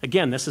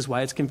 Again, this is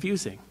why it's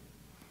confusing.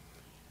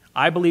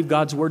 I believe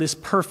God's word is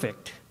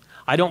perfect.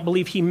 I don't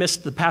believe he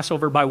missed the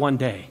Passover by one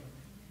day.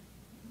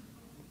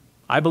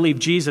 I believe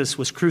Jesus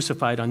was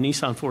crucified on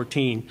Nisan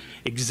 14,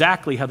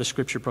 exactly how the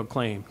scripture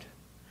proclaimed.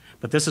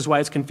 But this is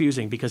why it's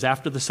confusing, because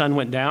after the sun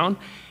went down,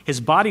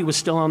 his body was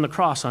still on the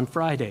cross on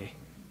Friday,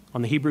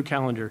 on the Hebrew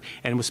calendar,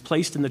 and was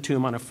placed in the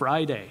tomb on a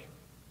Friday.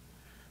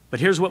 But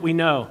here's what we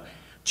know.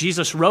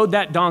 Jesus rode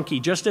that donkey,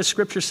 just as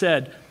scripture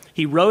said.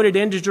 He rode it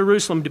into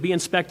Jerusalem to be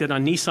inspected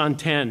on Nisan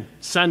 10,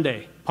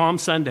 Sunday, Palm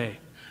Sunday.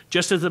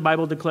 Just as the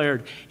Bible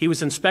declared, he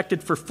was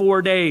inspected for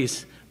 4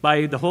 days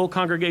by the whole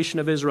congregation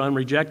of Israel and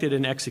rejected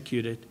and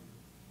executed.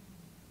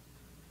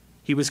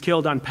 He was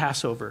killed on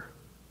Passover.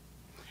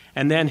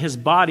 And then his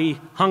body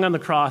hung on the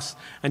cross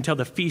until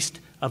the Feast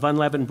of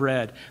Unleavened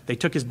Bread. They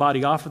took his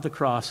body off of the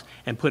cross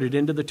and put it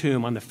into the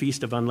tomb on the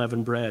Feast of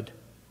Unleavened Bread.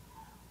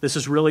 This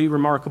is really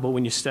remarkable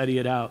when you study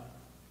it out.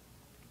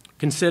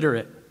 Consider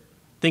it.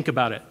 Think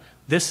about it.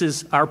 This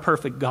is our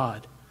perfect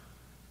God.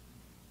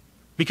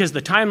 Because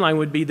the timeline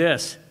would be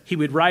this. He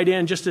would ride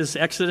in, just as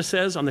Exodus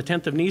says, on the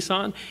 10th of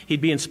Nisan.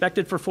 He'd be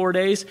inspected for 4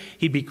 days.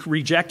 He'd be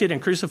rejected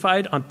and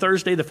crucified on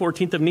Thursday, the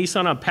 14th of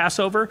Nisan, on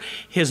Passover.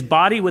 His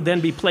body would then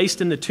be placed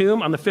in the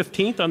tomb on the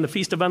 15th, on the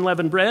Feast of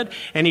Unleavened Bread.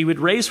 And he would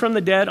raise from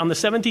the dead on the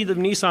 17th of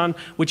Nisan,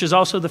 which is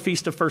also the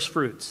Feast of First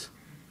Fruits.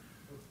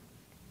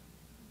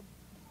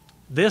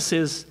 This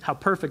is how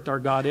perfect our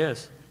God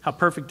is, how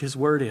perfect his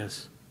word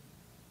is.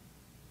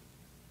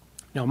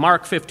 Now,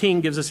 Mark 15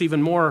 gives us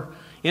even more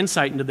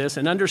insight into this,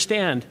 and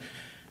understand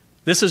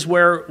this is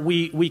where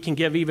we can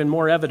give even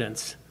more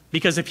evidence.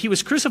 Because if he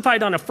was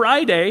crucified on a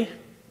Friday,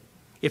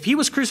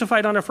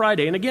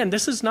 and again,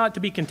 this is not to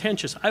be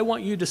contentious. I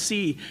want you to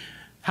see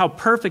how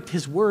perfect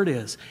his word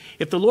is.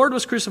 If the Lord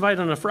was crucified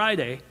on a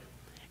Friday,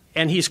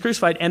 and he's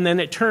crucified, and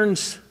then it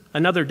turns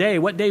another day,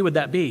 what day would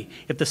that be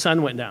if the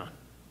sun went down?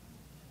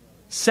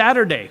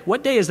 Saturday.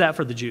 What day is that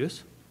for the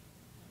Jews?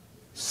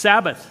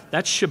 Sabbath.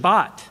 That's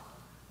Shabbat.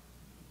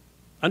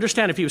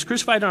 Understand, if he was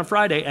crucified on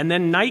Friday and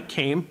then night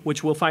came,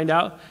 which we'll find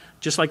out,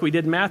 just like we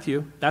did in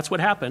Matthew, that's what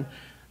happened,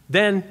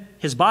 then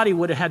his body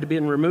would have had to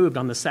been removed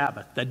on the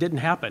Sabbath. That didn't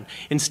happen.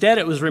 Instead,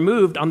 it was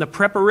removed on the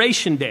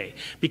preparation day,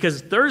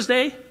 because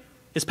Thursday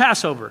is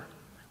Passover.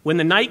 When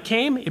the night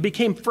came, it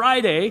became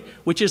Friday,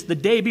 which is the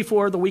day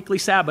before the weekly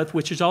Sabbath,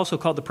 which is also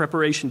called the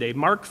preparation day.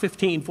 Mark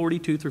 15,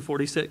 42 through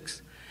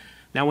 46.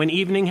 Now, when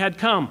evening had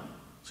come,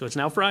 so it's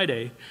now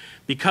Friday,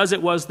 because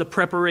it was the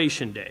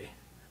preparation day,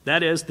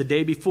 that is, the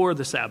day before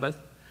the Sabbath,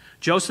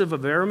 Joseph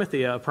of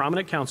Arimathea, a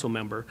prominent council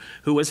member,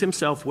 who was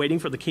himself waiting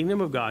for the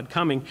kingdom of God,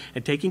 coming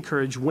and taking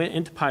courage, went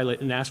into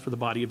Pilate and asked for the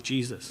body of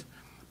Jesus.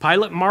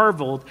 Pilate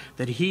marveled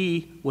that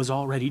he was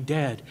already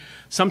dead.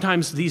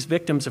 Sometimes these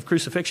victims of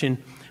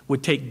crucifixion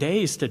would take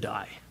days to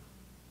die.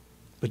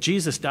 But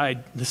Jesus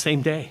died the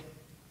same day.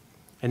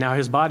 And now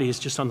his body is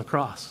just on the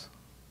cross.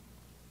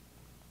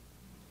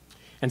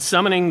 And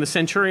summoning the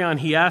centurion,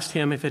 he asked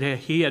him if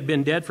he had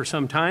been dead for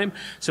some time.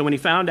 So when he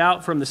found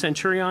out from the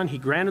centurion, he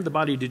granted the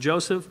body to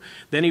Joseph.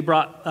 Then he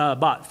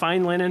bought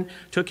fine linen,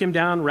 took him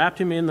down,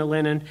 wrapped him in the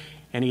linen,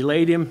 and he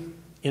laid him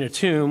in a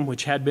tomb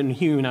which had been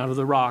hewn out of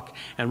the rock,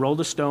 and rolled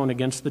a stone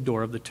against the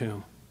door of the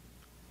tomb.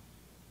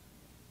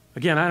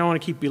 Again, I don't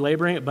want to keep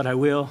belaboring it, but I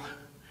will.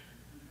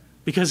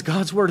 Because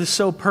God's word is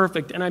so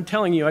perfect. And I'm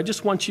telling you, I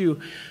just want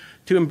you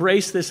to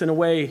embrace this in a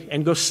way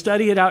and go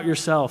study it out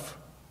yourself.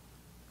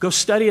 Go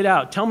study it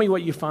out. Tell me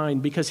what you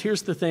find, because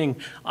here's the thing.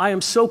 I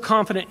am so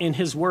confident in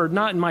his word,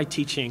 not in my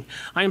teaching.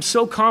 I am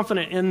so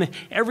confident in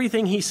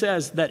everything he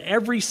says that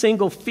every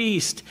single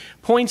feast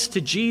points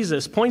to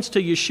Jesus, points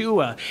to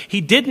Yeshua.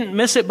 He didn't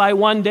miss it by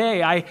one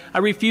day. I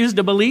refuse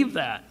to believe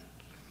that.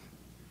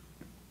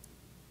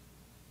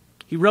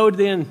 He rode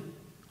in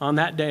on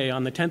that day,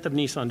 on the 10th of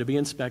Nisan, to be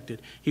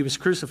inspected. He was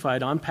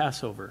crucified on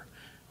Passover.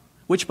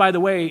 which, by the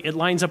way, it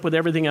lines up with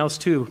everything else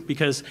too,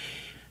 because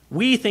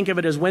we think of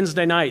it as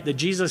Wednesday night, that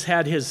Jesus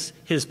had his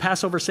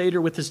Passover Seder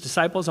with his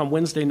disciples on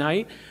Wednesday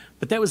night,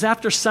 but that was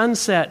after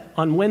sunset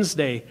on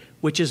Wednesday,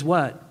 which is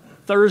what?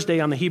 Thursday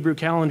on the Hebrew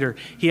calendar.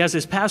 He has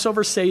his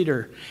Passover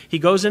Seder. He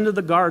goes into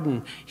the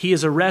garden. He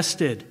is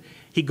arrested.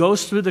 He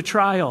goes through the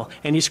trial,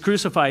 and he's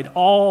crucified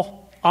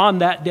all on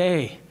that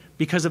day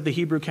because of the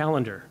Hebrew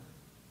calendar,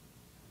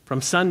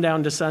 from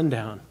sundown to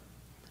sundown.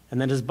 And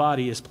then his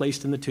body is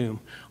placed in the tomb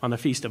on the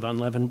Feast of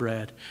Unleavened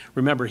Bread.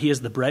 Remember, he is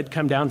the bread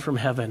come down from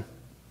heaven.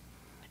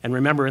 And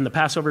remember, in the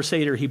Passover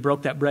Seder, he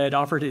broke that bread,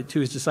 offered it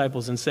to his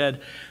disciples, and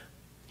said,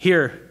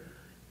 "Here,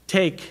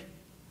 take,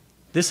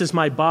 this is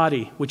my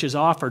body, which is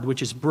offered,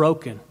 which is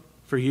broken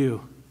for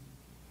you."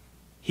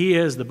 He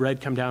is the bread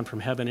come down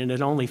from heaven, and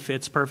it only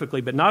fits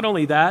perfectly. But not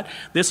only that,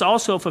 this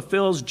also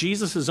fulfills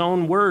Jesus'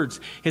 own words,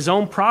 his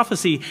own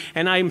prophecy.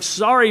 And I'm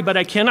sorry, but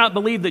I cannot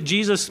believe that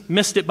Jesus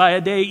missed it by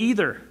a day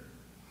either.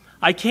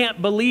 I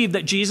can't believe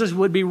that Jesus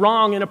would be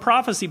wrong in a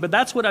prophecy, but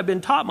that's what I've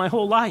been taught my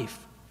whole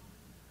life.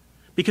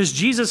 Because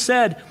Jesus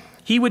said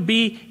he would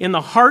be in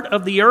the heart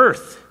of the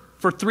earth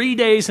for 3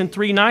 days and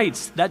 3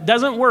 nights. That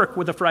doesn't work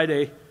with a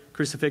Friday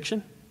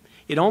crucifixion.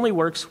 It only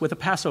works with a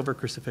Passover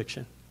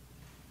crucifixion.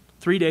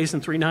 3 days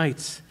and 3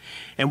 nights.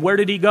 And where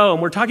did he go?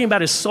 And we're talking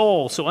about his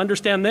soul, so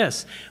understand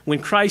this. When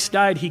Christ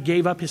died, he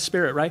gave up his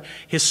spirit, right?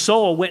 His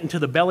soul went into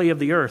the belly of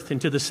the earth,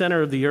 into the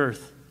center of the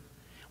earth.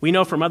 We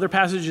know from other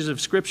passages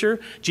of Scripture,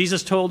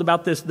 Jesus told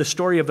about the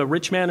story of the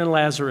rich man and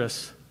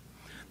Lazarus.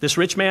 This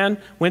rich man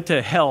went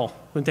to hell,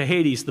 went to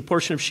Hades, the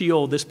portion of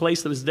Sheol, this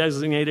place that was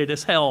designated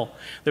as hell.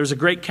 There was a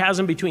great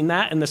chasm between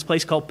that and this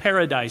place called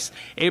paradise,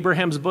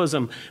 Abraham's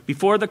bosom.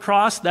 Before the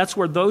cross, that's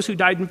where those who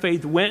died in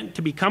faith went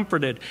to be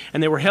comforted.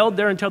 And they were held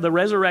there until the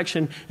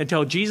resurrection,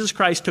 until Jesus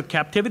Christ took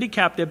captivity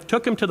captive,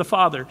 took him to the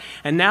Father.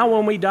 And now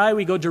when we die,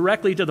 we go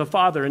directly to the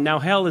Father, and now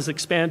hell is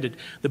expanded.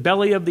 The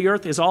belly of the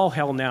earth is all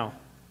hell now.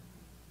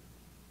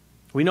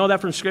 We know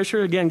that from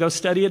Scripture. Again, go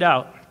study it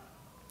out.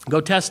 Go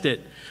test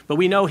it. But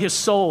we know his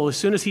soul, as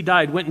soon as he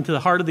died, went into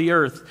the heart of the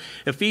earth.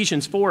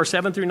 Ephesians 4,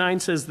 7-9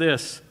 says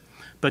this,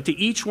 "But to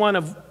each one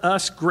of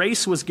us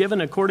grace was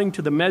given according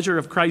to the measure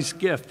of Christ's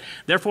gift.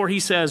 Therefore he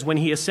says, when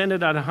he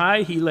ascended on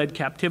high, he led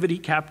captivity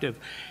captive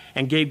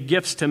and gave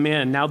gifts to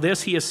men. Now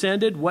this he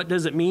ascended, what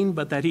does it mean?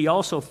 But that he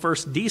also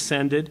first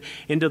descended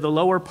into the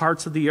lower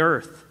parts of the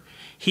earth.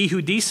 He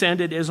who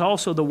descended is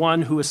also the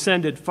one who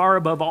ascended far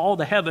above all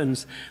the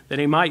heavens, that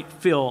he might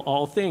fill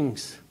all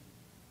things."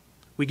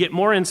 We get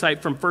more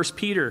insight from 1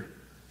 Peter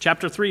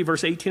chapter 3,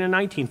 verse 18 and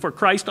 19. "For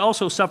Christ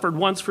also suffered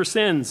once for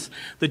sins,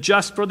 the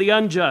just for the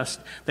unjust,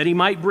 that he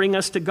might bring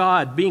us to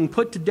God, being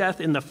put to death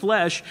in the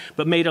flesh,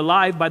 but made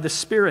alive by the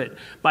Spirit,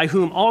 by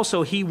whom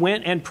also he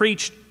went and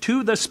preached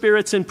to the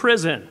spirits in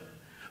prison,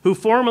 who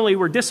formerly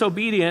were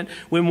disobedient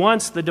when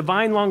once the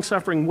divine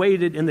long-suffering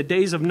waited in the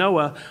days of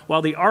Noah,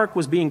 while the ark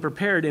was being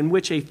prepared, in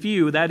which a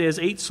few, that is,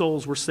 8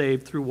 souls, were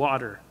saved through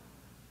water."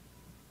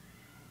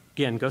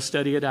 Again, go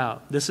study it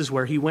out. This is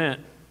where he went.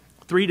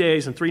 3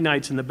 days and 3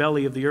 nights in the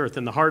belly of the earth,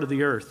 in the heart of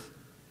the earth.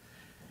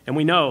 And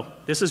we know,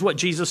 this is what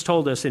Jesus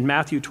told us in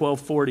Matthew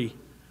 12:40.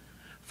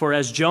 "For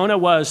as Jonah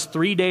was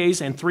 3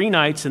 days and 3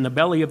 nights in the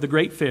belly of the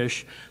great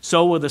fish,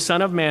 so will the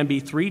Son of Man be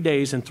 3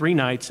 days and 3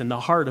 nights in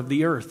the heart of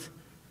the earth."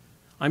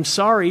 I'm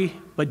sorry,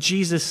 but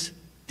Jesus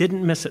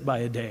didn't miss it by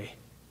a day.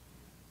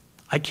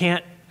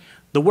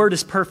 The word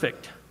is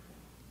perfect.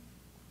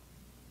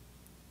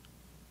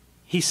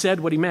 He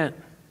said what he meant,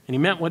 and he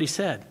meant what he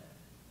said.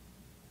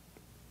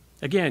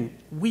 Again,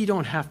 we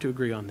don't have to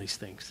agree on these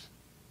things.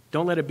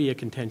 Don't let it be a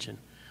contention.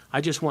 I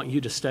just want you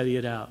to study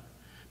it out.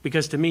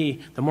 Because to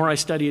me, the more I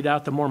study it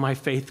out, the more my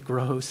faith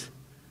grows.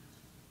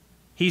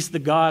 He's the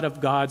God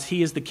of gods.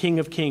 He is the King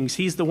of kings.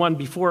 He's the one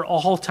before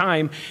all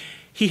time.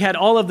 He had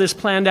all of this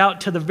planned out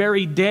to the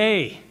very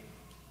day.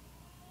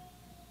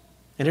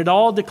 And it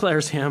all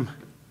declares him.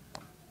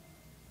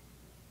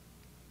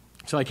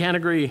 So I can't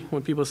agree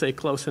when people say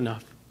close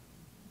enough.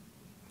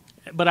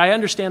 But I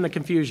understand the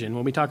confusion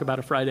when we talk about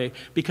a Friday,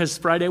 because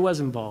Friday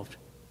was involved.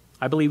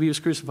 I believe he was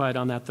crucified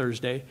on that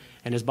Thursday,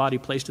 and his body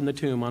placed in the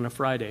tomb on a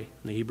Friday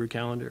in the Hebrew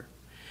calendar.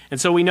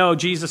 And so we know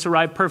Jesus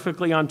arrived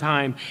perfectly on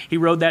time. He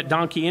rode that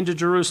donkey into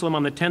Jerusalem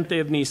on the 10th day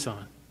of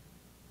Nisan.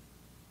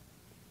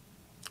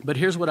 But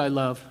here's what I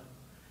love.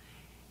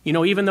 You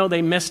know, even though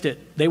they missed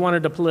it, they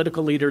wanted a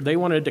political leader, they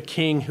wanted a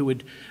king who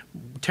would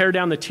tear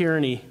down the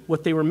tyranny.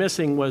 What they were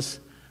missing was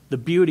the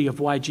beauty of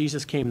why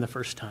Jesus came the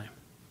first time.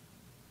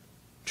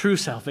 True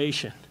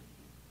salvation.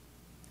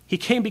 He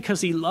came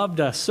because he loved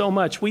us so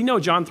much. We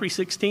know John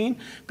 3:16.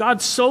 God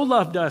so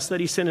loved us that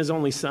he sent his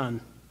only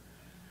son.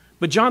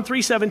 But John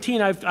 3:17,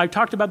 I've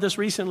talked about this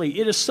recently.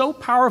 It is so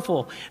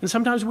powerful, and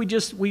sometimes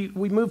we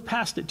move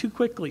past it too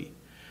quickly.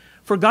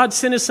 For God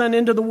sent his son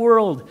into the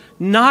world,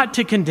 not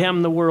to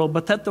condemn the world,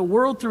 but that the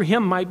world through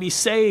him might be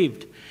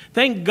saved.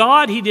 Thank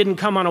God he didn't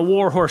come on a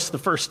war horse the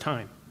first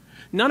time.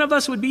 None of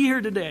us would be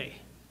here today.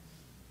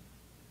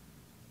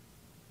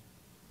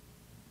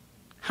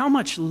 How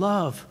much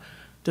love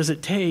does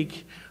it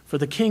take for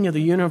the King of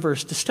the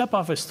universe to step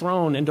off his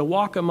throne and to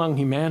walk among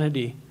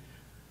humanity,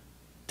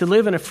 to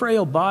live in a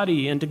frail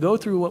body and to go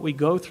through what we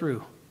go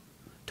through,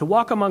 to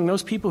walk among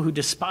those people who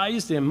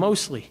despised him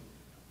mostly,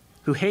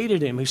 who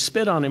hated him, who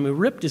spit on him, who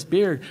ripped his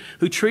beard,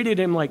 who treated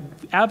him like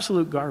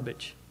absolute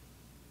garbage.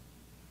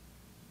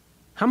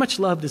 How much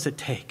love does it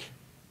take?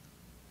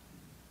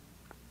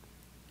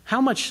 How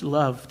much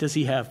love does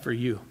he have for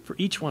you, for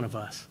each one of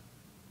us?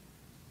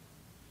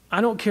 I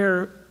don't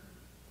care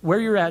where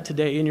you're at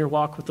today in your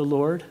walk with the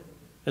Lord,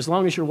 as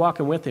long as you're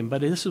walking with him, but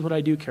this is what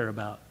I do care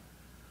about.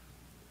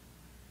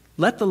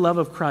 Let the love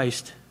of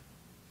Christ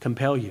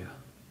compel you.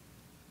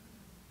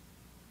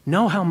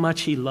 Know how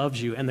much he loves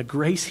you and the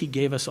grace he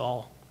gave us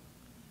all.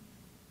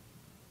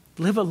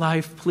 Live a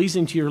life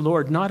pleasing to your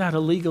Lord, not out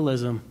of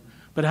legalism,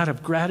 but out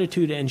of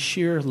gratitude and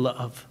sheer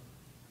love.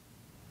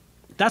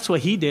 That's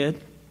what he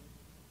did,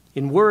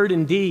 in word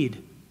and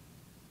deed.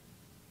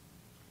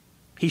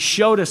 He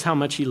showed us how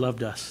much he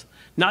loved us,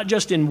 not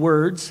just in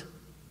words.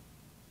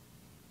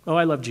 Oh,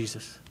 I love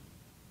Jesus.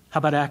 How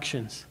about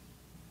actions?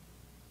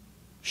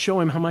 Show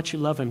him how much you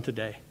love him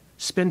today.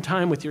 Spend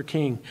time with your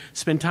King.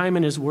 Spend time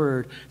in his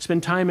word.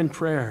 Spend time in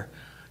prayer.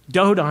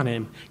 Dote on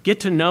him. Get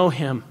to know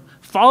him.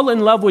 Fall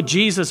in love with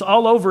Jesus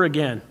all over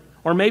again,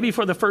 or maybe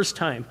for the first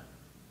time,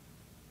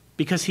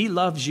 because he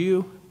loves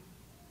you.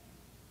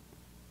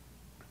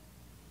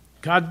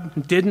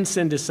 God didn't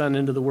send his son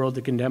into the world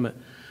to condemn it,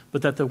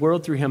 but that the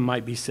world through him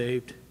might be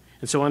saved.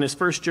 And so on his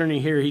first journey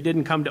here, he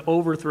didn't come to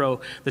overthrow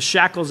the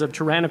shackles of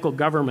tyrannical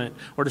government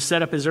or to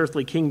set up his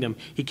earthly kingdom.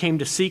 He came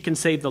to seek and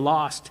save the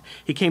lost.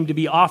 He came to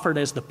be offered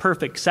as the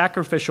perfect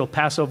sacrificial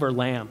Passover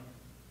lamb.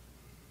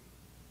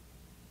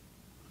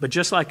 But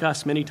just like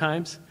us many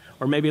times,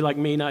 or maybe like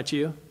me, not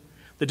you,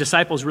 the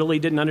disciples really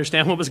didn't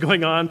understand what was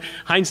going on.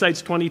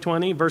 Hindsight's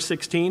 20/20, verse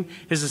 16.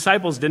 His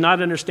disciples did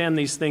not understand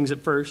these things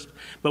at first,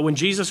 but when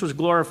Jesus was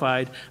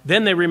glorified,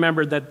 then they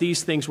remembered that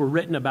these things were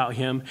written about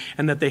him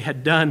and that they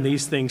had done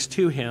these things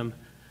to him.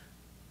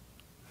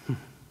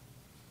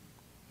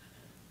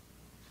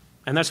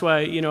 And that's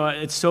why,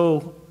 it's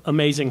so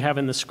amazing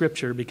having the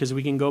scripture, because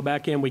we can go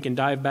back in, we can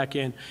dive back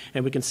in,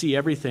 and we can see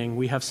everything.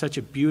 We have such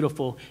a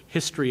beautiful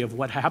history of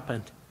what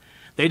happened.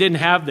 They didn't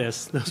have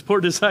this. Those poor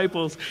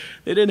disciples,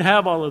 they didn't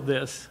have all of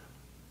this.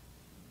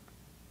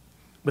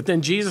 But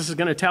then Jesus is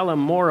going to tell them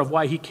more of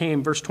why he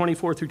came. Verse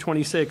 24 through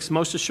 26.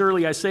 Most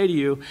assuredly I say to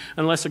you,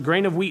 unless a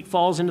grain of wheat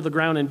falls into the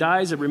ground and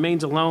dies, it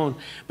remains alone.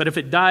 But if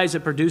it dies,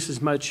 it produces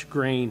much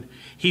grain.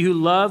 He who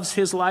loves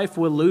his life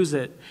will lose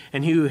it,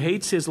 and he who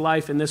hates his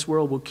life in this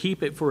world will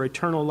keep it for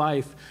eternal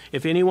life.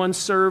 If anyone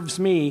serves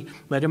me,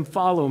 let him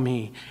follow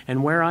me.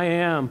 And where I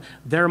am,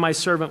 there my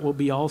servant will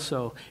be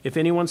also. If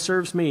anyone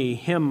serves me,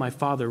 him my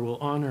Father will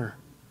honor.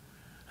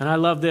 And I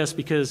love this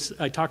because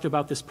I talked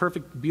about this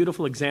perfect,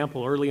 beautiful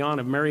example early on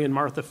of Mary and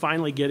Martha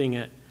finally getting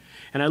it.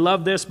 And I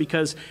love this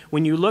because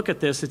when you look at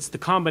this, it's the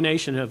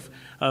combination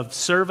of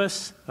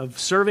service, of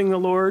serving the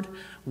Lord,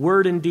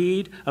 word and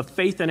deed, of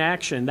faith and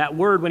action. That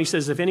word, when he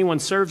says, if anyone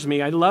serves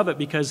me, I love it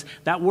because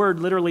that word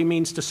literally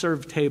means to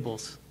serve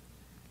tables.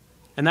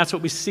 And that's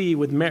what we see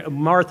with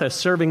Martha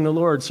serving the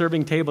Lord,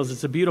 serving tables.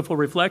 It's a beautiful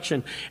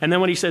reflection. And then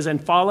when he says,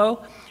 and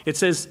follow, it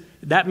says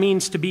that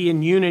means to be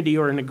in unity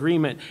or in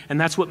agreement. And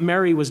that's what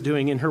Mary was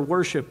doing in her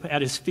worship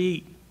at his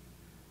feet.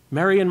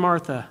 Mary and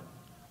Martha,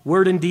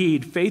 word and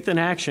deed, faith and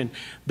action.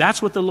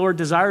 That's what the Lord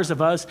desires of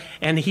us.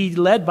 And he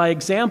led by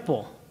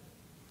example.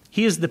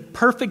 He is the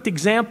perfect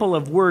example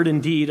of word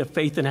and deed, of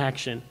faith and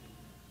action.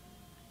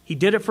 He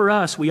did it for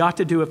us. We ought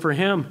to do it for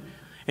him.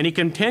 And he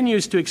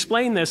continues to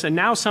explain this, and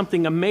now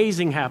something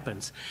amazing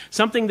happens.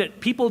 Something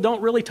that people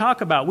don't really talk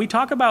about. We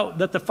talk about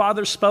that the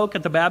Father spoke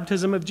at the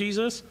baptism of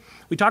Jesus.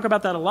 We talk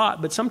about that a lot,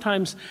 but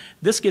sometimes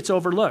this gets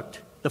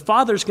overlooked. The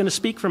Father's going to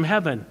speak from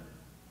heaven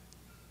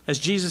as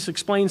Jesus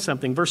explains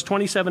something. Verse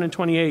 27 and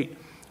 28.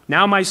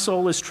 Now my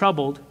soul is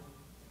troubled,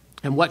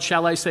 and what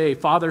shall I say?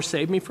 Father,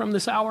 save me from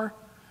this hour?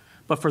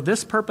 But for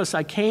this purpose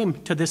I came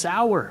to this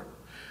hour.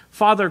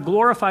 Father,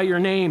 glorify your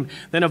name.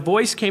 Then a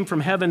voice came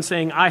from heaven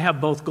saying, I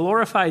have both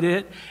glorified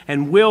it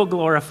and will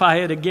glorify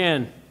it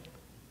again.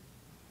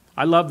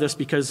 I love this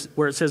because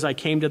where it says I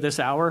came to this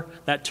hour,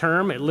 that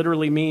term, it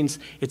literally means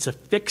it's a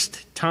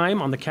fixed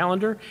time on the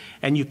calendar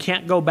and you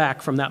can't go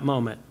back from that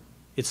moment.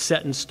 It's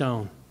set in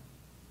stone.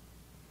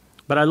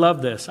 But I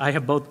love this. I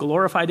have both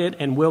glorified it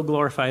and will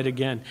glorify it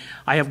again.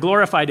 I have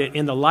glorified it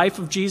in the life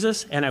of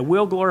Jesus and I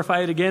will glorify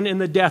it again in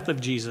the death of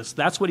Jesus.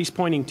 That's what he's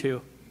pointing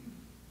to.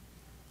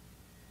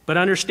 But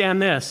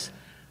understand this,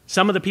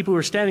 some of the people who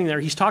were standing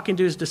there, he's talking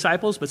to his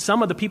disciples, but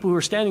some of the people who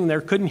were standing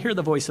there couldn't hear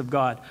the voice of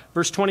God.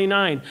 Verse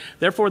 29,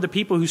 therefore the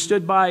people who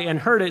stood by and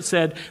heard it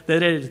said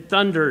that it had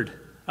thundered.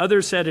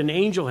 Others said an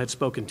angel had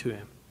spoken to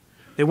him.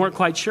 They weren't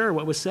quite sure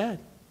what was said.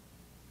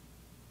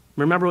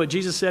 Remember what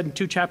Jesus said in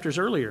 2 chapters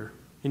earlier,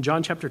 in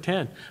John chapter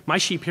 10. My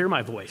sheep hear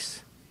my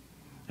voice,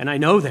 and I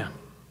know them,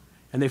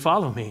 and they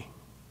follow me.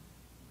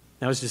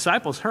 Now his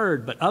disciples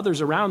heard, but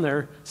others around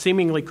there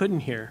seemingly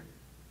couldn't hear.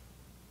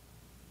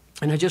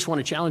 And I just want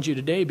to challenge you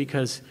today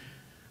because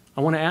I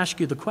want to ask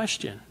you the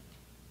question.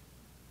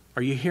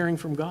 Are you hearing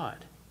from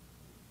God?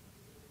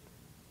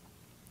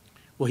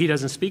 Well, he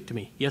doesn't speak to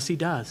me. Yes, he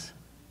does.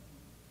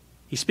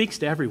 He speaks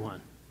to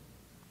everyone.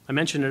 I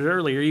mentioned it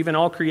earlier, even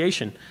all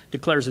creation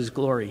declares his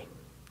glory.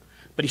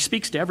 But he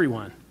speaks to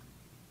everyone.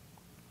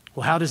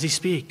 Well, how does he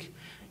speak?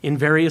 In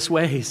various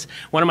ways.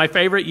 One of my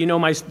favorite,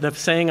 the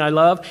saying I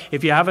love,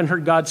 if you haven't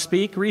heard God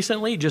speak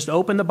recently, just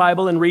open the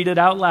Bible and read it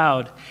out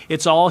loud.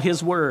 It's all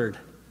his word.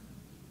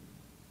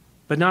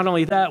 But not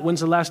only that, when's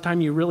the last time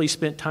you really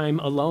spent time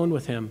alone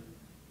with him?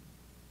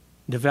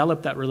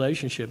 Develop that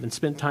relationship and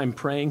spent time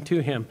praying to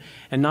him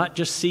and not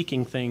just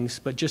seeking things,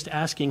 but just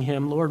asking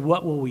him, Lord,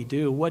 what will we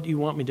do? What do you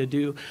want me to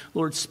do?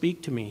 Lord,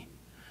 speak to me.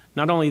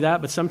 Not only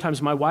that, but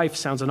sometimes my wife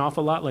sounds an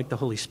awful lot like the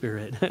Holy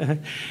Spirit.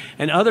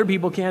 And other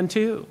people can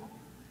too.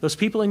 Those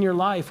people in your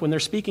life, when they're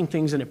speaking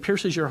things and it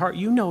pierces your heart,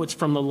 you know it's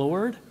from the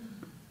Lord.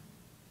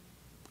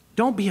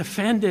 Don't be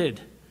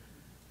offended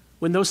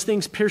when those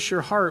things pierce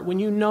your heart, when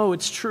you know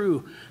it's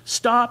true.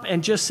 Stop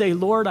and just say,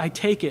 Lord, I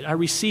take it, I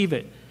receive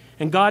it.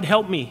 And God,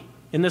 help me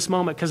in this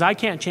moment, because I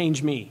can't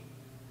change me.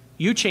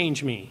 You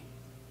change me.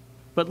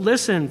 But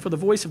listen for the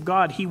voice of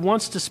God. He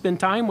wants to spend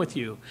time with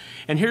you.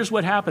 And here's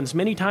what happens.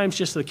 Many times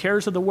just the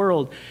cares of the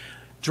world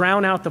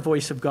drown out the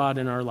voice of God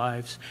in our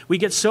lives. We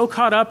get so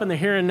caught up in the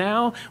here and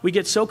now. We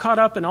get so caught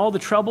up in all the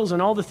troubles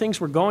and all the things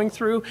we're going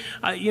through.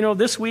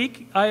 This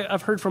week,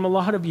 I've heard from a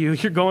lot of you,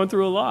 you're going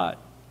through a lot.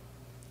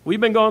 We've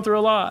been going through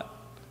a lot.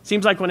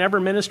 Seems like whenever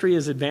ministry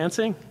is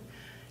advancing,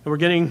 and we're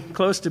getting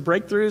close to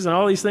breakthroughs and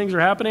all these things are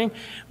happening,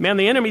 man,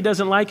 the enemy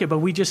doesn't like it, but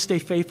we just stay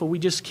faithful. We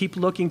just keep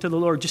looking to the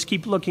Lord. Just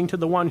keep looking to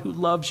the one who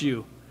loves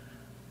you.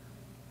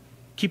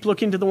 Keep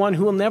looking to the one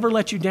who will never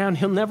let you down.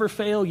 He'll never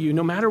fail you,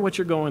 no matter what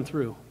you're going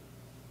through.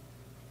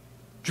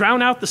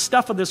 Drown out the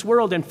stuff of this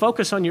world and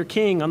focus on your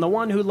King, on the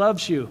one who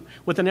loves you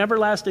with an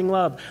everlasting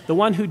love, the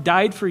one who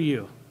died for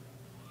you,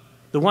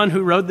 the one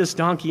who rode this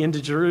donkey into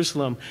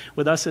Jerusalem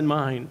with us in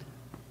mind.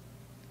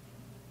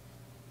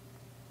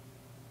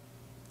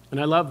 And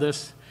I love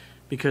this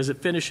because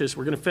it finishes,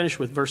 we're going to finish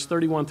with verse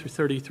 31 through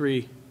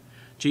 33.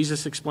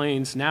 Jesus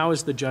explains, now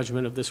is the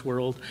judgment of this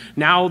world.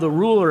 Now the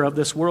ruler of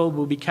this world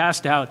will be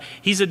cast out.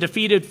 He's a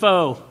defeated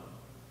foe.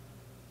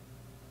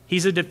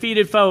 He's a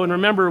defeated foe. And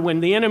remember, when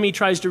the enemy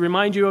tries to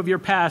remind you of your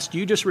past,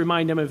 you just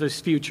remind him of his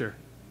future.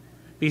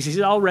 Because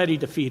he's already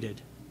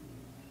defeated.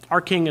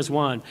 Our King has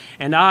won.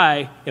 And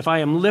I, if I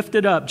am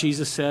lifted up,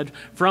 Jesus said,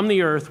 from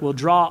the earth, will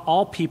draw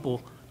all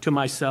people to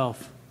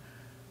myself.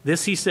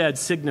 This he said,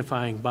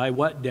 signifying by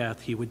what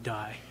death he would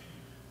die.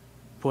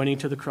 Pointing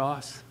to the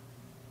cross.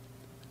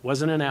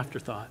 Wasn't an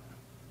afterthought.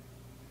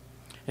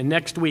 And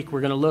next week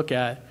we're going to look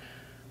at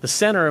the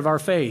center of our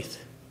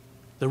faith,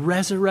 the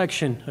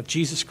resurrection of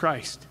Jesus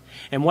Christ,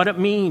 and what it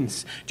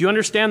means. Do you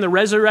understand the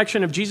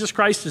resurrection of Jesus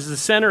Christ is the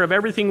center of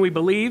everything we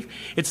believe?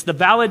 It's the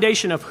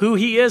validation of who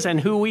he is and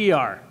who we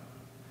are.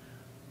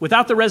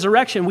 Without the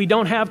resurrection, we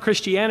don't have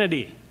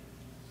Christianity.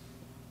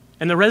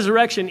 And the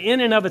resurrection in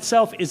and of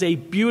itself is a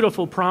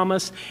beautiful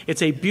promise.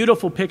 It's a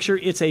beautiful picture.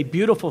 It's a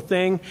beautiful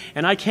thing.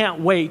 And I can't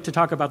wait to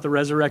talk about the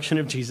resurrection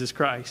of Jesus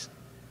Christ.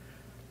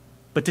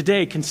 But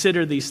today,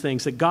 consider these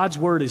things, that God's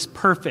word is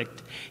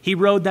perfect. He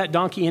rode that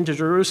donkey into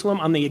Jerusalem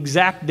on the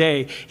exact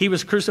day. He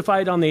was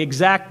crucified on the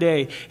exact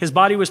day. His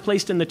body was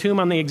placed in the tomb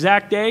on the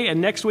exact day.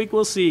 And next week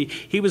we'll see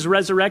he was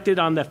resurrected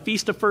on the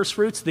Feast of First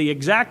Fruits, the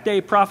exact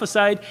day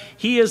prophesied.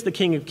 He is the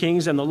King of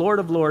Kings and the Lord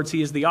of Lords.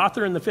 He is the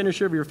author and the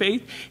finisher of your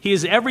faith. He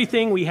is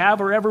everything we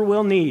have or ever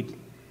will need.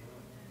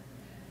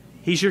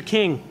 He's your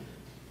King.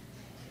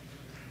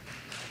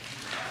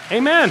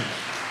 Amen.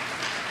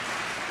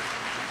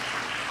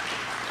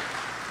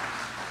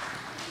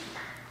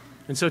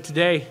 And so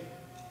today,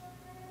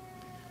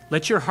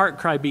 let your heart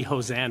cry be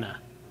Hosanna.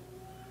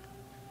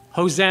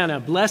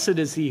 Hosanna, blessed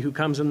is he who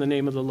comes in the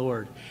name of the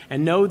Lord.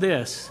 And know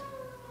this,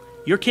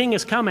 your King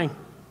is coming.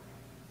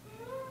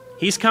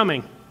 He's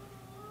coming.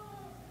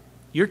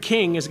 Your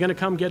King is going to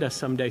come get us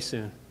someday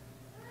soon.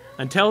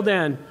 Until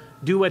then,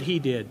 do what he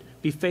did.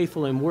 Be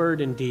faithful in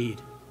word and deed.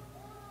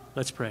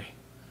 Let's pray.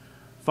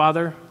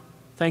 Father,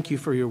 thank you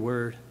for your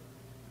word.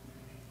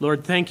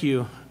 Lord, thank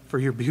you for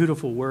your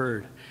beautiful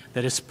word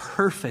that is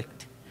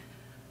perfect.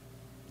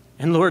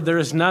 And Lord, there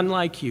is none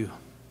like you.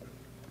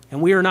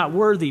 And we are not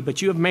worthy,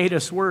 but you have made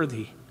us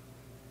worthy.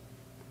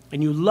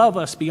 And you love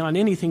us beyond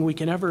anything we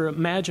can ever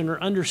imagine or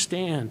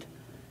understand.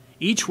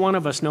 Each one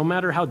of us, no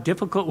matter how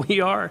difficult we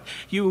are,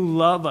 you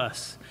love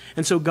us.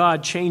 And so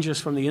God, change us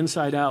from the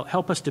inside out.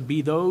 Help us to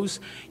be those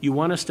you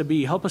want us to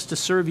be. Help us to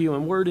serve you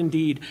in word and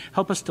deed.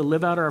 Help us to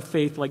live out our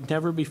faith like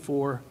never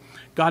before.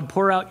 God,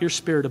 pour out your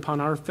Spirit upon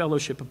our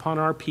fellowship, upon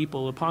our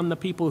people, upon the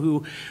people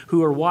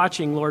who are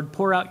watching. Lord,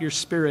 pour out your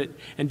Spirit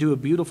and do a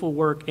beautiful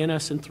work in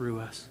us and through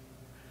us.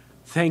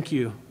 Thank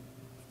you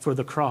for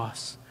the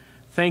cross.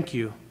 Thank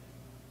you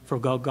for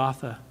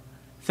Golgotha.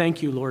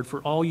 Thank you, Lord, for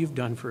all you've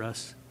done for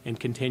us and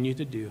continue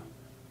to do.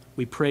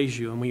 We praise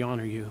you and we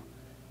honor you.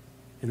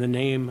 In the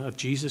name of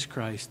Jesus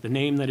Christ, the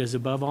name that is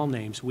above all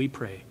names, we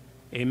pray.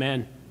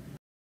 Amen.